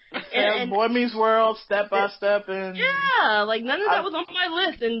World. And Boy Meets World, Step by Step, and like none of that was on my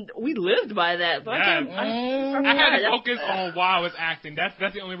list, and we lived by that. So I had to focus on why I was acting. That's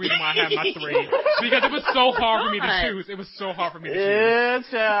the only reason why I had my 3, because it was so hard for me to choose. It was so hard for me to choose. Yeah,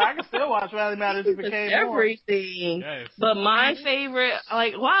 child. I can still watch Family Matters if it came everything. Yes. But my favorite,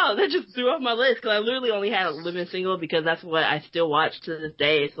 like, wow, that just threw off my list because I literally only had Living Single because that's what I still watch to this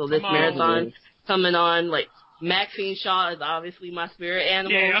day. So this marathon coming on, like. Maxine Shaw is obviously my spirit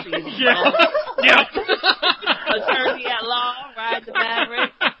animal. Yeah. She's attorney at law, Ride the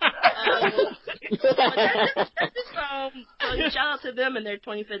Maverick. But that's just shout out to them and their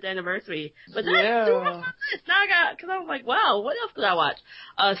 25th anniversary. But that's now I got, because I was like, wow, what else did I watch?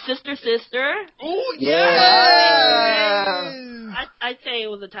 Sister. Oh yeah. I'd say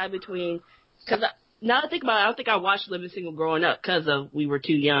it was a tie between, because now I think about it, I don't think I watched Living Single growing up because we were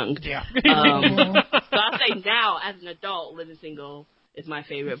too young. Yeah. So I say now, as an adult, Living Single is my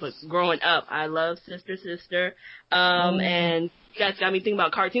favorite. But growing up, I love Sister. And you guys got me thinking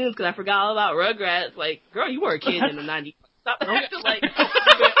about cartoons because I forgot all about Rugrats. Like, girl, you were a kid in the 90s. Stop acting like you've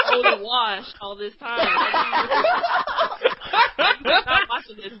been old and washed all this time. You was not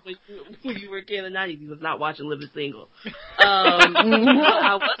watching this when you were a kid in the 90s. You was not watching Living Single.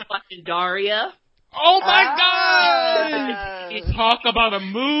 I was watching Daria. Oh my God! Talk about a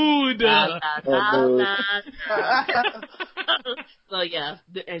mood. So yeah,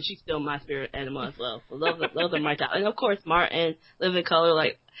 and she's still my spirit animal as well. So those are my top. And of course, Martin, Living Color,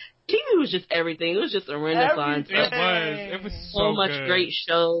 like TV was just everything. It was just a renaissance. It was so much good. Great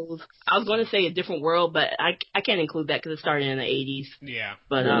shows. I was going to say A Different World, but I can't include that because it started in the 80s. Yeah.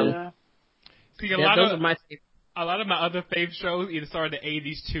 But see, those are my favorites. A lot of my other fave shows either started in the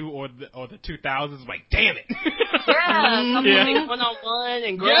 80s too or the 2000s. Like, damn it. Yeah, One-on-One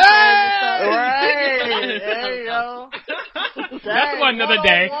and Girlfriend and stuff. Right. There you go. That's for another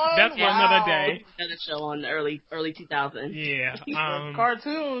day. That's for another day. Another show on the early 2000s. Yeah.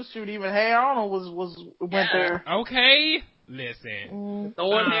 Cartoons, shoot, even Hey Arnold went there. Okay. Listen.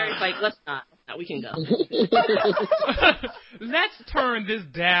 Thornberry's like, let's not. We can go. Let's turn this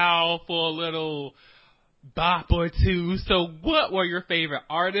dial for a little bop or two. So what were your favorite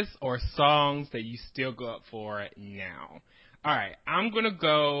artists or songs that you still go up for now? All right, I'm going to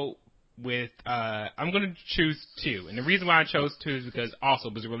go with, I'm going to choose two. And the reason why I chose two is because also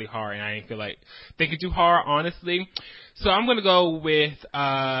it was really hard and I didn't feel like thinking too hard, honestly. So I'm going to go with,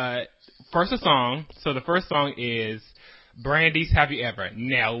 first a song. So the first song is Brandy's Have You Ever.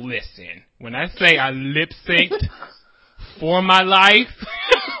 Now listen, when I say I lip synced for my life,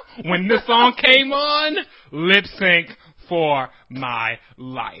 when this song came on, lip sync for my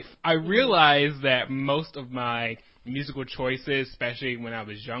life. I realized that most of my musical choices, especially when I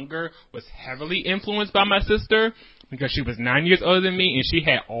was younger, was heavily influenced by my sister because she was 9 years older than me and she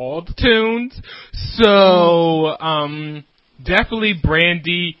had all the tunes. So, definitely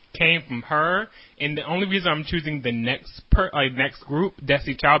Brandy came from her. And the only reason I'm choosing the next group,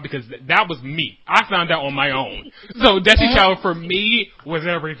 Destiny Child, because that was me. I found out on my own. So Destiny Child for me was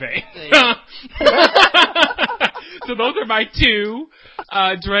everything. So those are my two.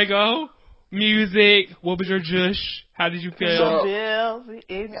 Drago, music. What was your jush? How did you feel? Automobiles,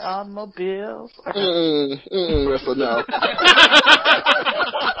 in automobiles. Wrestle, no.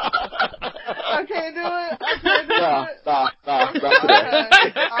 I can't do it.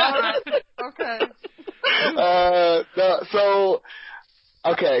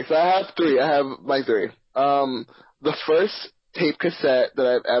 Okay. So I have three. I have my three. The first tape cassette that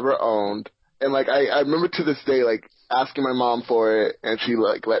I've ever owned, and like I remember to this day, like asking my mom for it, and she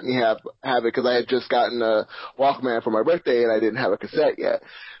like let me have it because I had just gotten a Walkman for my birthday and I didn't have a cassette yet.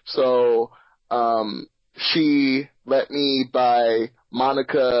 So she let me buy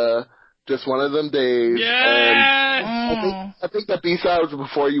Monica Just One of Them Days. Yes! And I think the B-side was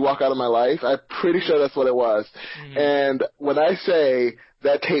Before You Walk Out of My Life. I'm pretty sure that's what it was. And when I say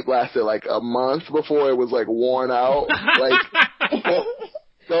that tape lasted like a month before it was like worn out, like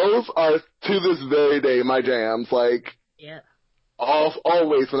those are to this very day my jams. Like,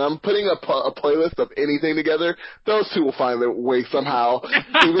 always when I'm putting a playlist of anything together, those two will find their way somehow.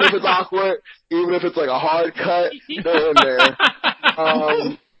 Even if it's awkward, even if it's like a hard cut, they're in there.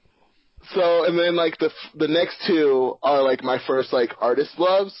 So, and then like the next two are like my first like artist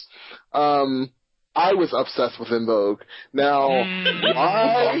loves. I was obsessed with En Vogue. Now,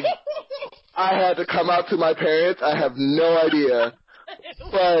 why I had to come out to my parents, I have no idea.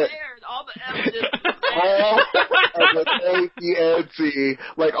 But all the evidence, all of the A-B-N-C,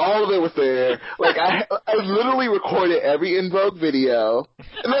 like all of it was there. Like I literally recorded every En Vogue video,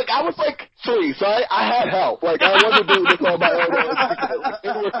 and like I was like 3, so I had help. Like I wasn't doing this on my own.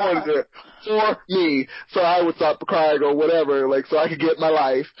 They recorded it for me, so I would stop crying or whatever, like so I could get my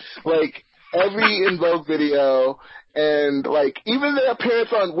life. Like every En Vogue video, and like even their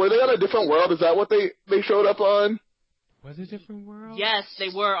appearance on, were they on A Different World? Is that what they showed up on? Was it A Different World? Yes, they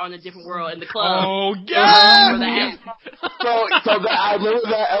were on A Different World in the club. Oh, yes! So I remember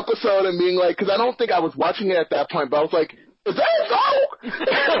that episode and being like, because I don't think I was watching it at that point, but I was like, is that so?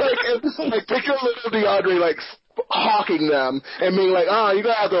 like picture little DeAndre like hawking them and being like, oh, you're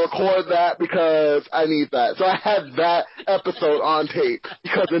going to have to record that because I need that. So I had that episode on tape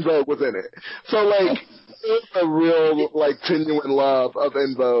because En Vogue was in it. So like, it was a real like genuine love of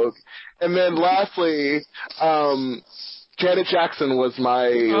En Vogue. And then lastly, Janet Jackson was my,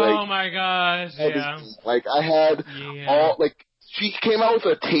 like... Oh my gosh, yeah. Like, I had all, like, she came out with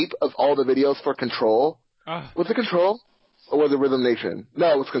a tape of all the videos for Control. Was it Control? Or was it Rhythm Nation?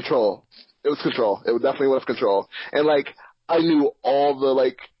 No, it was Control. It was Control. It definitely was Control. And, like, I knew all the,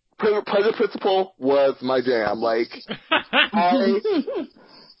 like, Pleasure Principle was my jam. Like, I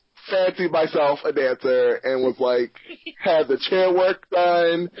fancied myself a dancer and was, like, had the chair work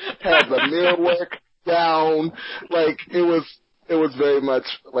done, had the mirror work down. Like, it was very much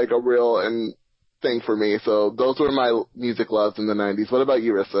like a real thing for me. So those were my music loves in the 90s. What about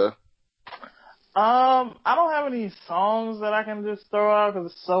you, Rissa? I don't have any songs that I can just throw out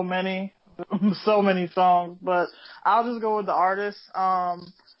because there's so many, so many songs. But I'll just go with the artist.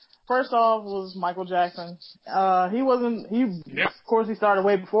 First off was Michael Jackson. Of course he started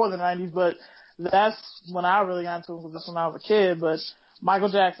way before the 90s, but that's when I really got into it, just when I was a kid. But Michael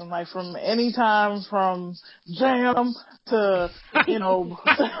Jackson, like from any time from Jam to,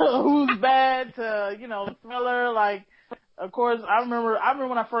 Who's Bad to, Thriller, like, of course, I remember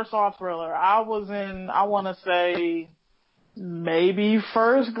when I first saw Thriller, I was in, I want to say, maybe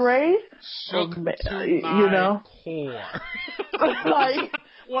first grade. Shook to my core. Like,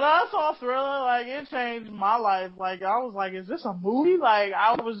 when I saw Thriller, like, it changed my life. Like, I was like, is this a movie? Like,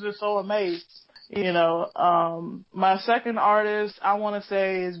 I was just so amazed. My second artist, I want to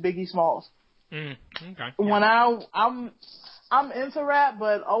say, is Biggie Smalls. Okay. When I'm into rap,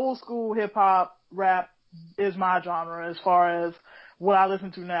 but old school hip hop rap is my genre as far as what I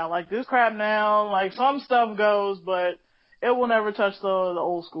listen to now. Like, this crap now, like, some stuff goes, but it will never touch the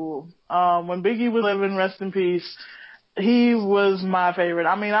old school. When Biggie was living, rest in peace, he was my favorite.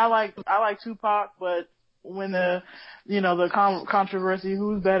 I mean, I like Tupac, but when the controversy,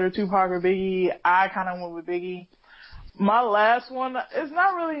 who's better, Tupac or Biggie, I kind of went with Biggie. My last one, it's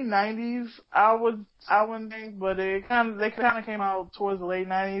not really 90s, I wouldn't think, but they kind of came out towards the late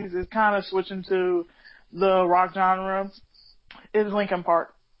 90s. It's kind of switching to the rock genre. Is Linkin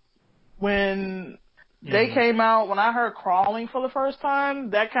Park. When they came out, when I heard Crawling for the first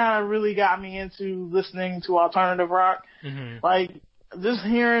time, that kind of really got me into listening to alternative rock. Mm-hmm. Like, just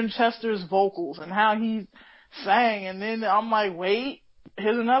hearing Chester's vocals and how he sang, and then I'm like, wait,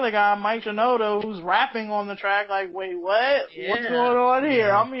 here's another guy, Mike Shinoda, who's rapping on the track. Like, wait, what? Yeah. What's going on here?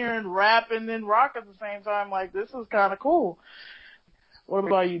 Yeah. I'm hearing rap and then rock at the same time. Like, this is kind of cool. What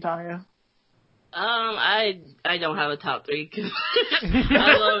about you, Tanya? I don't have a top three because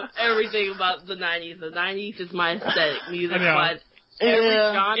I love everything about the 90s. The 90s is my aesthetic music, but every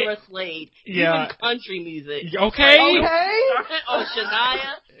genre slayed, even country music. Okay. Oh,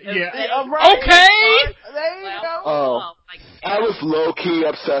 Shania. Yeah. Okay. There you go. Oh. I was low-key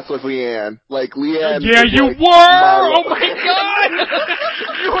obsessed with Leanne. Like, Leanne... Yeah, you were! Oh, my God!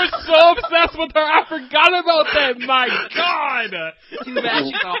 You were so obsessed with her, I forgot about that, my God! Too bad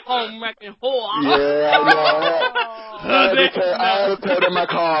she's a home-wrecking whore. Yeah, I know. I had to turn in my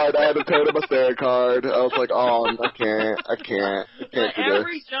card. I had to turn in my spare card. I was like, oh, I can't But do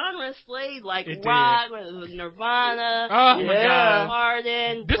every this. genre slayed, like rock, Nirvana,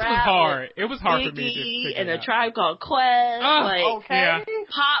 Garden, this was hard. It was hard for me to and A Tribe Called Quest.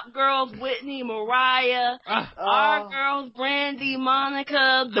 Pop girls, Whitney, Mariah, our girls, Brandy,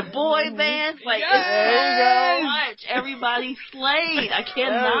 Monica, the boy bands, like, it's so much. Everybody slayed. I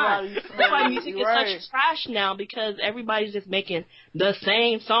cannot. That's why music is such trash now, because everybody's just making the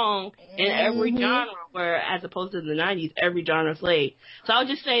same song in every genre, where as opposed to the 90s, every genre slayed. So I'll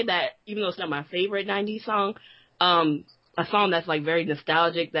just say that, even though it's not my favorite 90s song, a song that's like very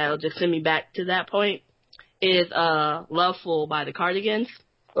nostalgic that'll just send me back to that point is Loveful by the Cardigans.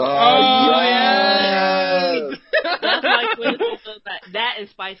 Oh, yes! That's my quintessential. That and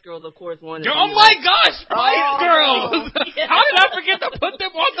Spice Girls, of course, one. Oh my gosh, Spice Girls! Yeah. How did I forget to put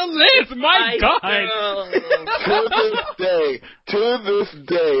them on the list? My God! To this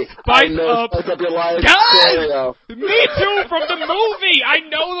day, Spice Up Your Life. Yes! Me too, from the movie. I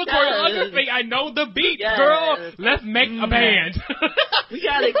know the choreography. I know the beat, girl. Let's make a band. We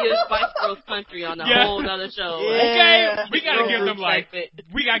gotta give Spice Girls country on a whole other show. Yeah. Okay, we gotta give them life.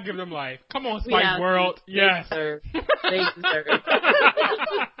 We gotta give them life. Come on, Spice World. Yes. They deserve it.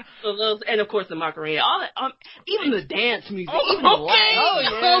 So those, and of course the Macarena. All that, even the dance music. Even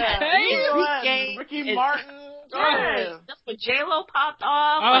Ricky Martin. That's when J-Lo popped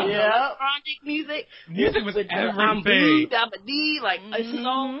off. Electronic music. Music was everything. It's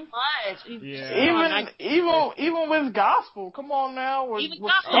so much. Yeah. Even with gospel. Come on now.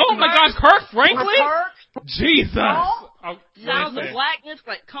 Oh my gosh, Kirk Franklin? Jesus. Sounds of Blackness,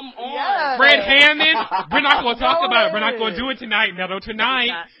 like, come on. Yeah. Fred Hammond. We're not going to talk about it. We're not going to do it tonight. No, tonight.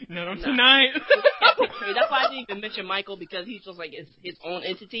 That's why I didn't even mention Michael, because he's just like his own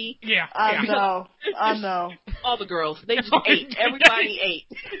entity. Yeah. I know. All the girls. They just ate. Everybody ate.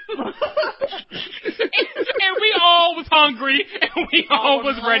 And we all was hungry, and we all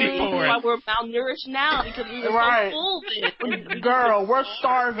was ready for it. That's why we're malnourished now, because we were so full then. Girl, we're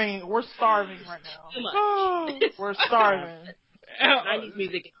starving. We're starving right now. Too much. We're starving. 90s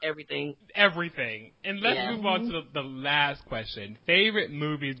music is everything. Everything. And let's move on to the last question. Favorite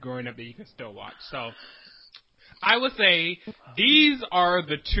movies growing up that you can still watch. So, I would say these are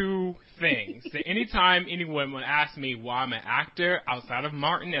the two things that anytime anyone would ask me why I'm an actor outside of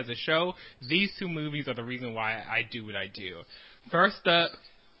Martin as a show, these two movies are the reason why I do what I do. First up,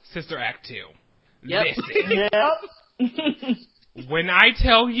 Sister Act 2. Yep. Listen. Yep. When I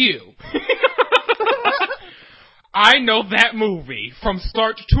tell you, I know that movie from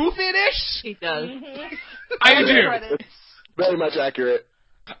start to finish. He does. I do. Very much accurate.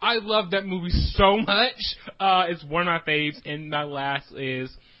 I love that movie so much. It's one of my faves, and my last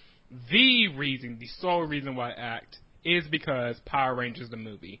is the sole reason why I act is because Power Rangers the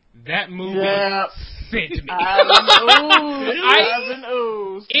movie. That movie sent me.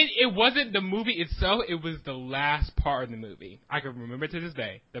 It wasn't the movie itself, it was the last part of the movie. I can remember to this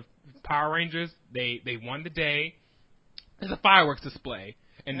day. The Power Rangers, they won the day. There's a fireworks display,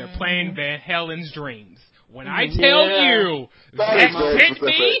 and they're playing Van Halen's Dreams. When I tell you that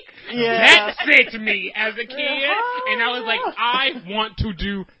sent me as a kid, and I was like, I want to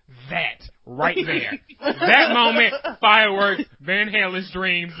do that right there. That moment, fireworks, Van Halen's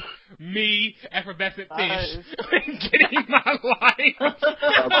Dreams, me, effervescent fish, getting my life.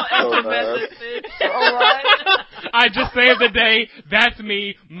 Effervescent fish. I just saved the day. That's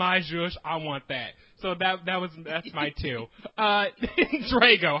me, my zhush. I want that. So that's my two.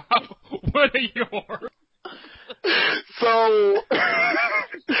 Drago, what are yours? So,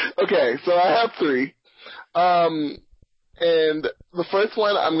 okay, so I have three. And the first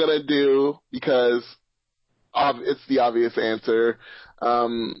one I'm gonna do because it's the obvious answer.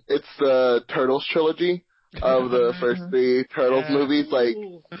 It's the Turtles trilogy of the first three Turtles movies. Like,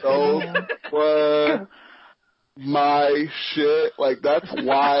 those were my shit. Like, that's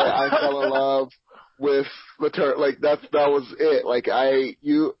why I fell in love with the like that was it. Like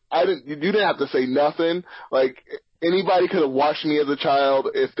you didn't have to say nothing. Like, anybody could have watched me as a child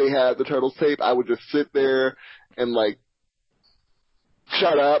if they had the Turtles tape. I would just sit there and like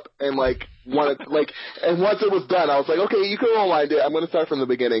shut up and like and once it was done, I was like, okay, you can rewind it. I'm going to start from the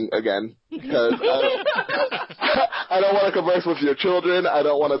beginning again because I don't want to converse with your children. I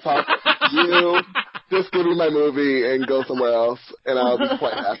don't want to talk to you. Just give me my movie and go somewhere else, and I'll be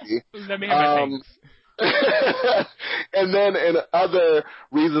quite happy. Let me have my things. And then in other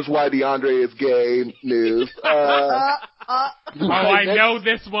reasons why DeAndre is gay news. I know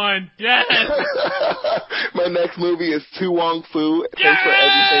this one. Yes. My next movie is To Wong Foo. Yes! Thanks for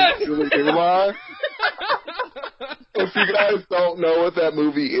everything, Julie Newmar. If you guys don't know what that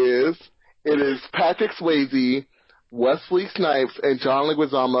movie is, it is Patrick Swayze, Wesley Snipes, and John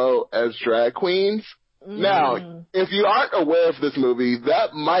Leguizamo as drag queens. Now, if you aren't aware of this movie,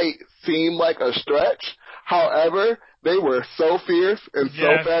 that might seem like a stretch. However, they were so fierce and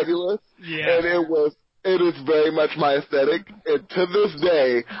so fabulous, and it is very much my aesthetic. And to this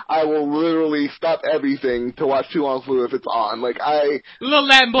day, I will literally stop everything to watch To Wong Foo if it's on. Like, Little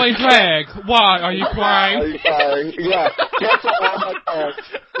Latin boy drag. Why are you crying? Are you crying? Yeah, cancel all my plans.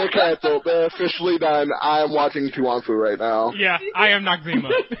 They're canceled. They're officially done. I am watching To Wong Foo right now. Yeah, I am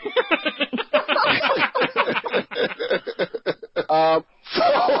Noxzema. So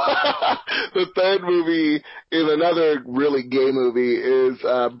the third movie is another really gay movie. Is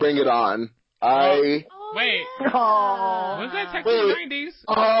Bring It On. Wait. Was that technically 90s?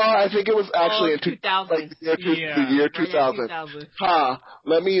 I think it was actually in 2000. Like the year 2000.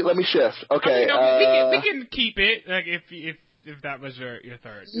 Let me shift. Okay. We can keep it. Like if that was your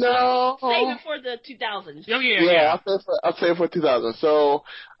third. No. Save it for the 2000s. Oh yeah. I'll save it for 2000. So,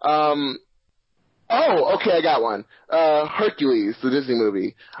 okay, I got one. Hercules, the Disney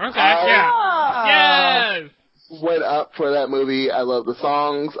movie. Okay, yes! Went up for that movie. I love the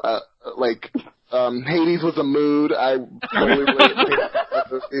songs. Hades was a mood. I totally related to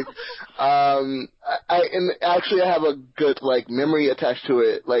that movie. I have a good, memory attached to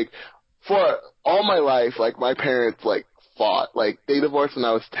it. For all my life, my parents, fought. They divorced when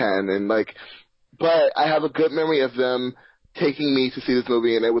I was 10, and, but I have a good memory of them taking me to see this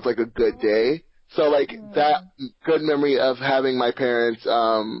movie, and it was, a good day. So, that good memory of having my parents,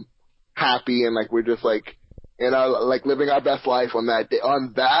 happy and, we're just, living our best life on that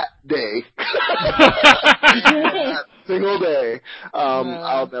day, that single day,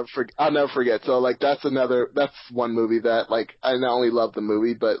 I'll never forget. So, that's one movie that, I not only love the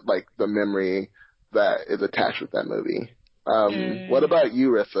movie, but, the memory that is attached with that movie. What about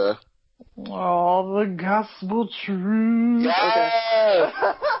you, Rissa? Oh, the gospel truth. Yes!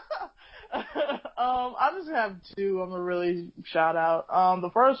 Okay. I just have two I'm gonna really shout out. The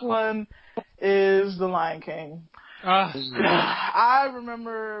first one is The Lion King. I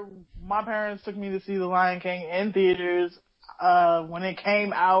remember my parents took me to see The Lion King in theaters when it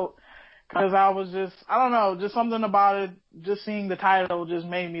came out, Cause I was just, I don't know, just something about it, just seeing the title just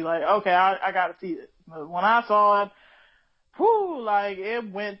made me like, okay, I gotta see it. But when I saw it, whew, like, it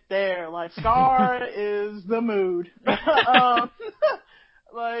went there. Like, Scar is the mood.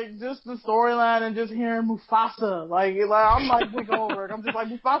 Like, just the storyline and just hearing Mufasa. Like I'm like Blake Goldberg. I'm just like,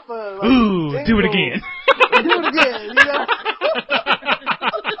 Mufasa. Like, ooh, do it again. Do it again, you know?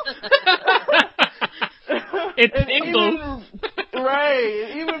 It's England.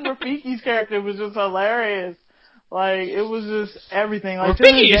 Right. Even Rafiki's character was just hilarious. Like, it was just everything. Like,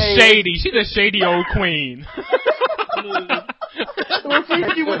 Rafiki is shady. She's a shady old queen.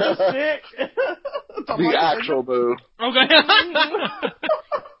 Rafiki was just sick. The actual move. Okay.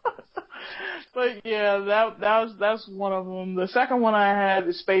 But yeah, that's one of them. The second one I had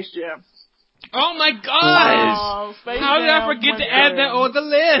is Space Jam. Oh my gosh! How did I forget to add that on the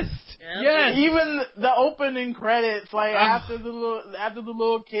list? Yes. Even the opening credits, like after the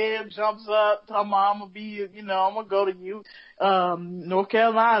little kid jumps up, talking about, I'm gonna go to North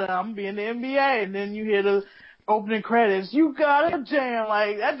Carolina, I'm gonna be in the NBA, and then you hear the opening credits, you got a jam,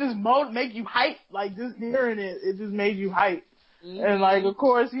 like that just make you hype, like just hearing it just made you hype. Mm-hmm. And like, of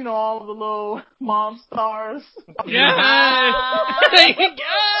course, all of the little mom stars. Yes!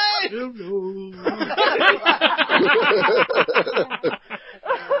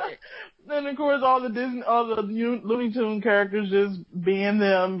 Then of course all the Looney Tunes characters just being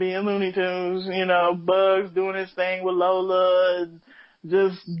Looney Tunes, Bugs doing his thing with Lola and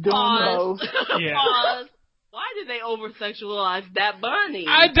just doing the most. Yeah. Pause. Why did they over-sexualize that bunny?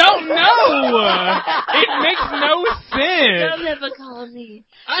 I don't know. It makes no sense. They'll never call me.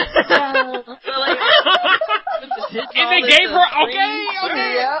 And they gave her, okay.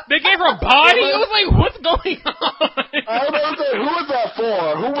 Yeah. They gave her a body? It was like, what's going on? I don't know, who was that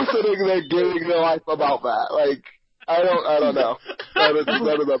for? Who was sitting there giving their life about that? Like, I don't know.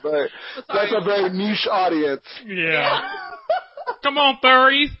 That's a very niche audience. Yeah. Come on,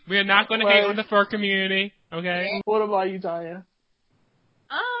 furries. We're not going to hate on the fur community. Okay. What about you, Tanya?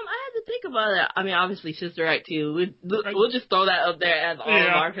 I had to think about it. I mean, obviously, Sister Act 2. We'll just throw that up there as all of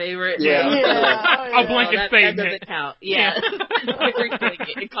our favorites. Yeah. A blanket statement. That doesn't count. Yeah.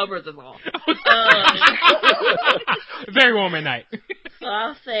 It covers us all. Very warm at night. So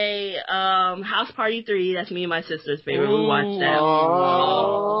I'll say House Party 3. That's me and my sister's favorite. We watched that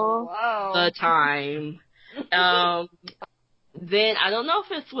all the time. Then, I don't know if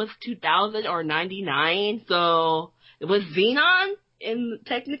it was 2000 or 99, so it was Xenon in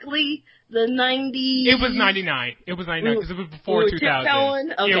technically the 90s. It was 99. It was 99 because it was before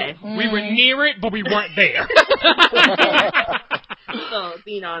 2000. Okay. We were near it, but we weren't there. So,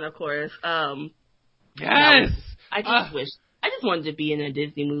 Xenon, of course. Yes! I just wanted to be in a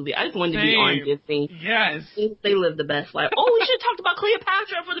Disney movie. I just wanted to be on Disney. Yes. They live the best life. Oh, we should have talked about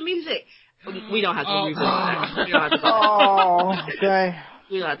Cleopatra for the music. We don't have to revisit that. We don't have to go back. Oh, okay.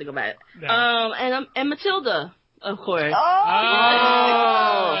 We don't have to go back. No. And Matilda, of course.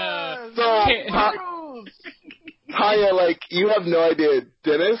 So, Tanya, like, you have no idea.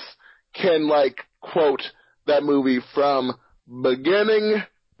 Dennis can, like, quote that movie from beginning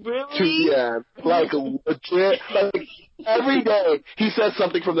to the end. Like, legit. Like, every day he says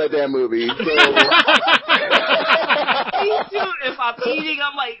something from that damn movie. So. Me too. If I'm eating,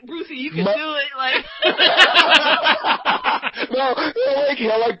 I'm like, Brucey, you can do it. Like, no,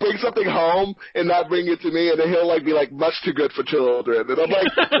 he'll like bring something home and not bring it to me, and then he'll like be like, much too good for children, and I'm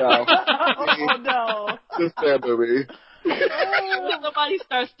like, no, no, this damn movie. When somebody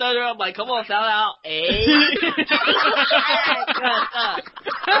starts stuttering, I'm like, come on, shout out, eh?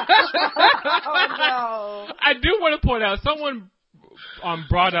 Oh no! I do want to point out, someone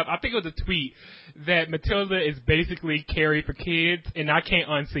brought up, I think it was a tweet, that Matilda is basically Carrie for kids, and I can't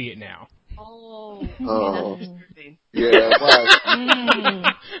unsee it now. Oh. Yeah, right.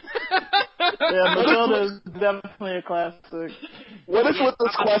 Yeah, Matilda is definitely a classic. What is with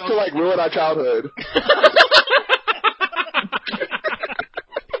this quest to like ruin our childhood?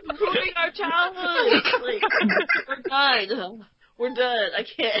 Ruining our childhood. Like, we're done. We're done. I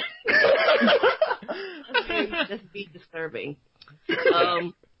can't. That's be disturbing.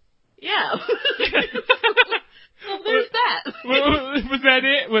 Yeah. Well, there's that. Was that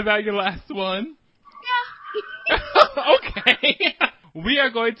it? Was that your last one? Yeah. Okay. We are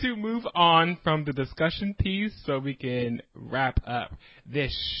going to move on from the discussion piece so we can wrap up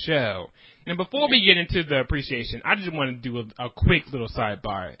this show. And before we get into the appreciation, I just want to do a quick little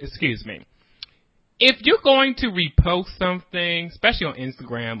sidebar. Excuse me. If you're going to repost something, especially on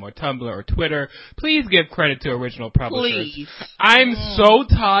Instagram or Tumblr or Twitter, please give credit to original publishers. Please. I'm so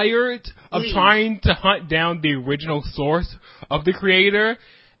tired of trying to hunt down the original source of the creator.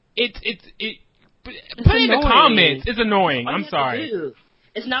 put it in the comments. It's annoying. I'm sorry.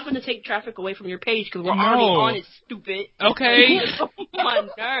 It's not going to take traffic away from your page because we're already on it, stupid. Okay. My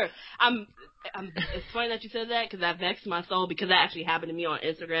nerve. It's funny that you said that because that vexed my soul because that actually happened to me on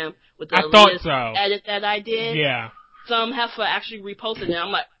Instagram with the edit that I did. Yeah. Some heifer actually reposted it.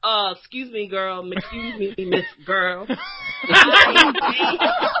 I'm like, excuse me, girl. Excuse me, Miss Girl. I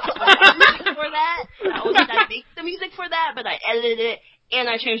make the music for that, but I edited it and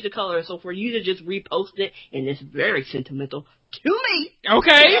I changed the color. So for you to just repost it, and it's very sentimental to me.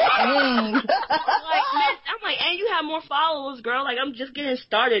 Okay. I'm like, and you have more followers, girl. Like, I'm just getting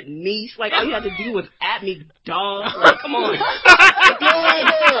started, niece. Like, all you have to do was at me, dog. Like, come on.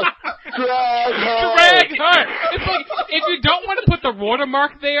 Drag her. It's like, if you don't want to put the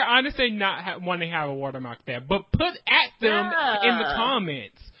watermark there, I understand not want to have a watermark there, but put at them in the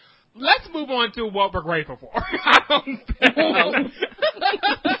comments. Let's move on to what we're grateful for.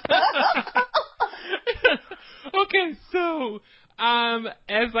 Okay, so,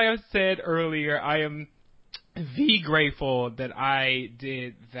 as I said earlier, I am grateful that I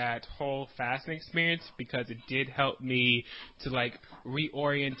did that whole fasting experience because it did help me to, like,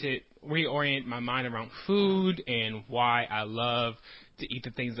 reorient my mind around food and why I love to eat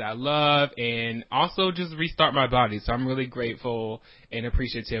the things that I love, and also just restart my body. So I'm really grateful and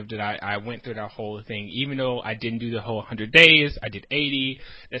appreciative that I went through that whole thing. Even though I didn't do the whole 100 days, I did 80.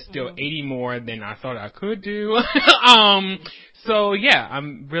 That's still 80 more than I thought I could do. So yeah,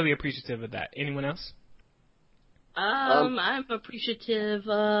 I'm really appreciative of that. Anyone else? I'm appreciative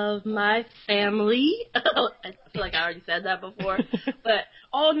of my family. I feel like I already said that before. But,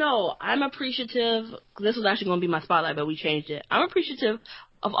 I'm appreciative. This was actually going to be my spotlight, but we changed it. I'm appreciative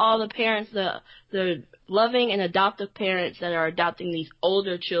of all the parents, the loving and adoptive parents that are adopting these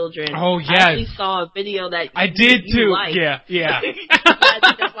older children. Oh, yes. I actually saw a video that I did too. Liked. Yeah. I think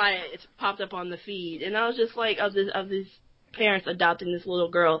that's why it popped up on the feed. And I was just like, of these parents adopting this little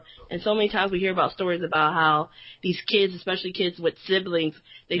girl, and so many times we hear about stories about how these kids, especially kids with siblings,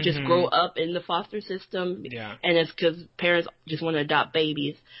 they just grow up in the foster system, and it's because parents just want to adopt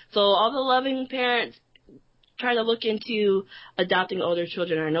babies. So all the loving parents try to look into adopting older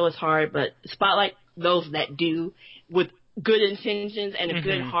children. I know it's hard, but spotlight those that do with good intentions and a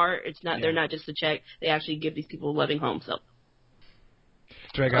good heart. It's not they're not just a check. They actually give these people a loving home. So,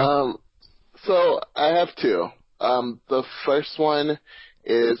 so I have two. The first one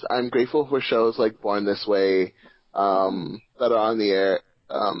is I'm grateful for shows like Born This Way that are on the air.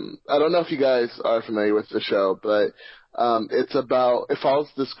 I don't know if you guys are familiar with the show, but it follows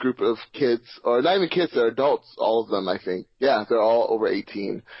this group of kids, or not even kids, they're adults, all of them, I think. Yeah, they're all over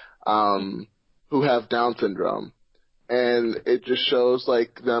 18, who have Down syndrome. And it just shows,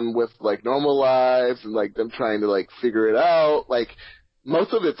 like, them with, like, normal lives and, like, them trying to, like, figure it out. Like,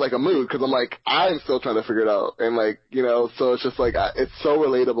 most of it's like a mood because I'm like, I'm still trying to figure it out. And like, so it's just like, it's so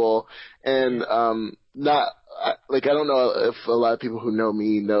relatable and, I don't know if a lot of people who know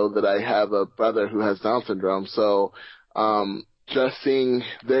me know that I have a brother who has Down syndrome. So, just seeing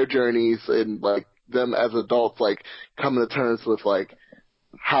their journeys and like them as adults, like coming to terms with like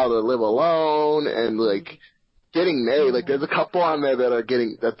how to live alone and like, getting married, like there's a couple on there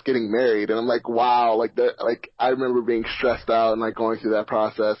that's getting married, and I'm like, wow, like I remember being stressed out and like going through that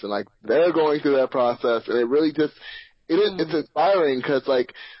process, and like they're going through that process, and it really just it's inspiring because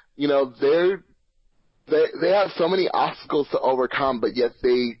like they have so many obstacles to overcome, but yet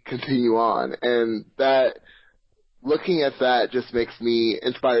they continue on, and that looking at that just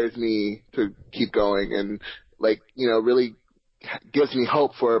inspires me to keep going, and like really gives me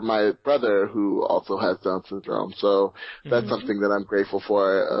hope for my brother who also has Down syndrome. So that's something that I'm grateful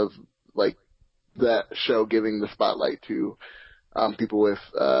for, of like that show giving the spotlight to people with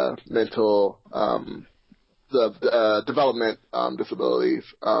mental development disabilities.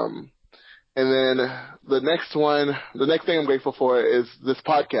 And then the next thing I'm grateful for is this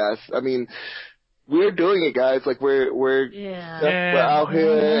podcast. I mean, we're doing it, guys. Like we're out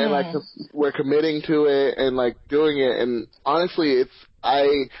here and like we're committing to it and like doing it. And honestly,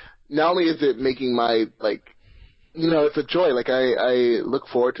 not only is it making my it's a joy. Like I look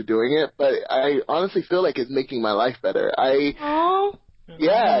forward to doing it, but I honestly feel like it's making my life better. Because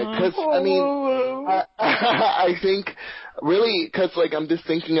I mean, I think really because like I'm just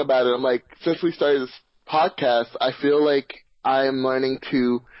thinking about it. I'm like, since we started this podcast, I feel like I'm learning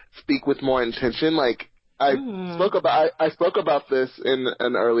to speak with more intention. Like I spoke about this in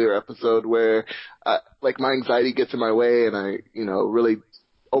an earlier episode where like my anxiety gets in my way and I really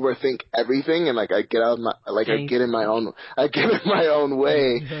overthink everything and like I get out of my I get in my own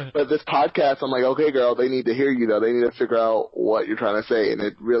way. But this podcast, I'm like, okay, girl, they need to hear you though. They need to figure out what you're trying to say, and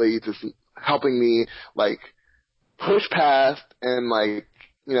it really just helping me like push past and like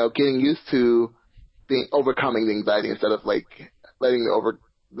getting used to overcoming the anxiety instead of like letting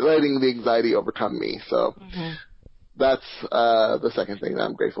the anxiety overcome me. So that's the second thing that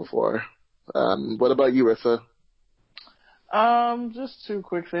I'm grateful for. What about you, Rissa? Just two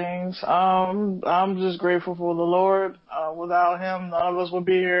quick things. I'm just grateful for the Lord. Without Him, none of us would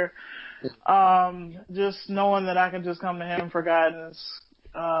be here. Just knowing that I can just come to Him for guidance,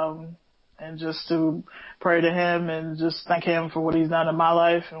 and just to pray to Him and just thank Him for what He's done in my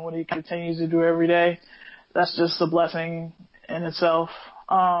life and what He continues to do every day. That's just a blessing in itself.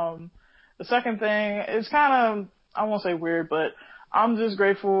 The second thing is kind of, I won't say weird, but I'm just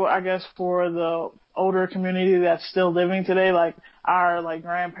grateful, I guess, for the older community that's still living today, like our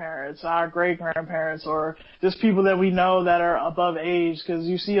grandparents, our great grandparents, or just people that we know that are above age. Because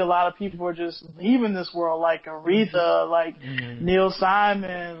you see a lot of people are just leaving this world, like Aretha, like Neil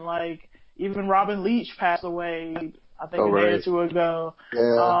Simon, like even Robin Leach passed away, I think a day or two ago.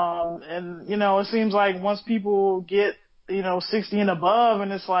 Yeah. And it seems like once people get 60 and above,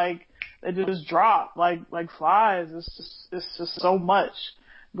 and it's like they just drop like flies. It's just so much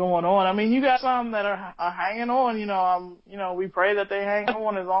going on. I mean, you got some that are hanging on. We pray that they hang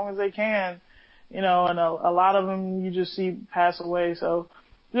on as long as they can. And a lot of them you just see pass away. So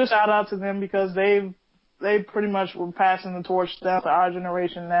just shout out to them, because they pretty much were passing the torch down to our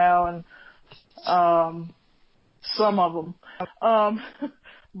generation now, and some of them. I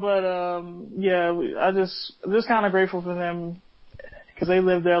just kind of grateful for them, because they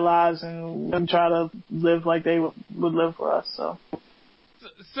live their lives and we try to live like they would live for us.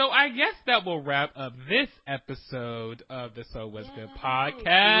 So I guess that will wrap up this episode of the So What's Good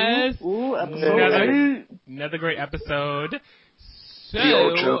podcast. Another great episode.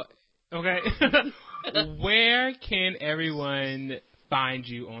 So, okay. Where can everyone find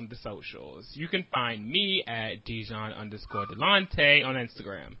you on the socials? You can find me at Dijon_Delante on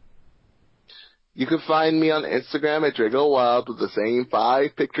Instagram. You can find me on Instagram at Drago Wild with the same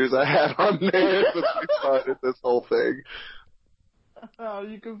 5 pictures I had on there since we started this whole thing.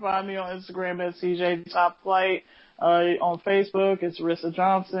 You can find me on Instagram at CJ Top Flight. On Facebook, it's Rissa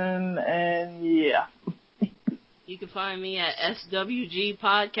Johnson, and yeah. You can find me at SWG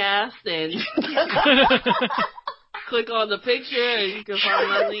Podcast, and click on the picture, and you can find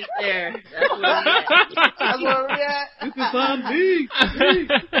my link there. That's where we at. You can find me.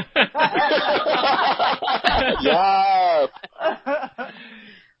 Yeah.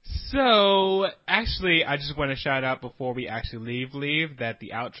 So, actually, I just want to shout out before we actually leave that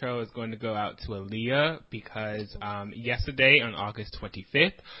the outro is going to go out to Aaliyah, because yesterday on August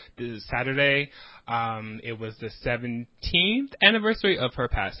 25th, this is Saturday, it was the 17th anniversary of her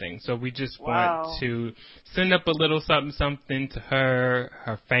passing. So we just want to send up a little something to her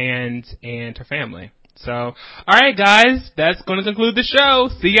fans, and her family. So, all right, guys, that's going to conclude the show.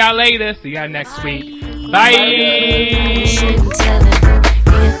 See y'all later. See y'all next week. Bye.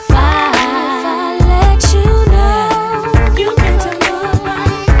 If I let you know, you can tell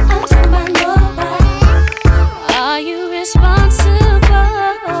nobody, I'm talking about nobody. Are you responsible?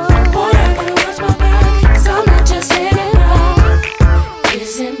 Boy, I gotta watch my back, 'cause I'm not just anybody.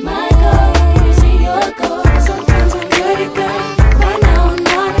 Is it my goal? Is it your goal? Sometimes I'm good at girl, right now I'm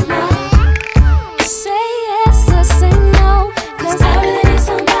not enough. Say yes or say no, 'cause I really need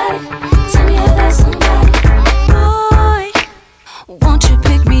somebody. Tell me if that's somebody. Boy, won't you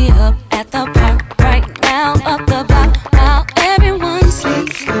pick me up at the park right now, up the block while everyone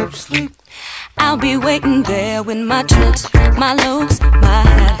sleep. I'll be waiting there with my tricks, my looks, my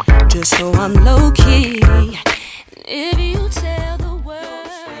hat, just so I'm low key. If you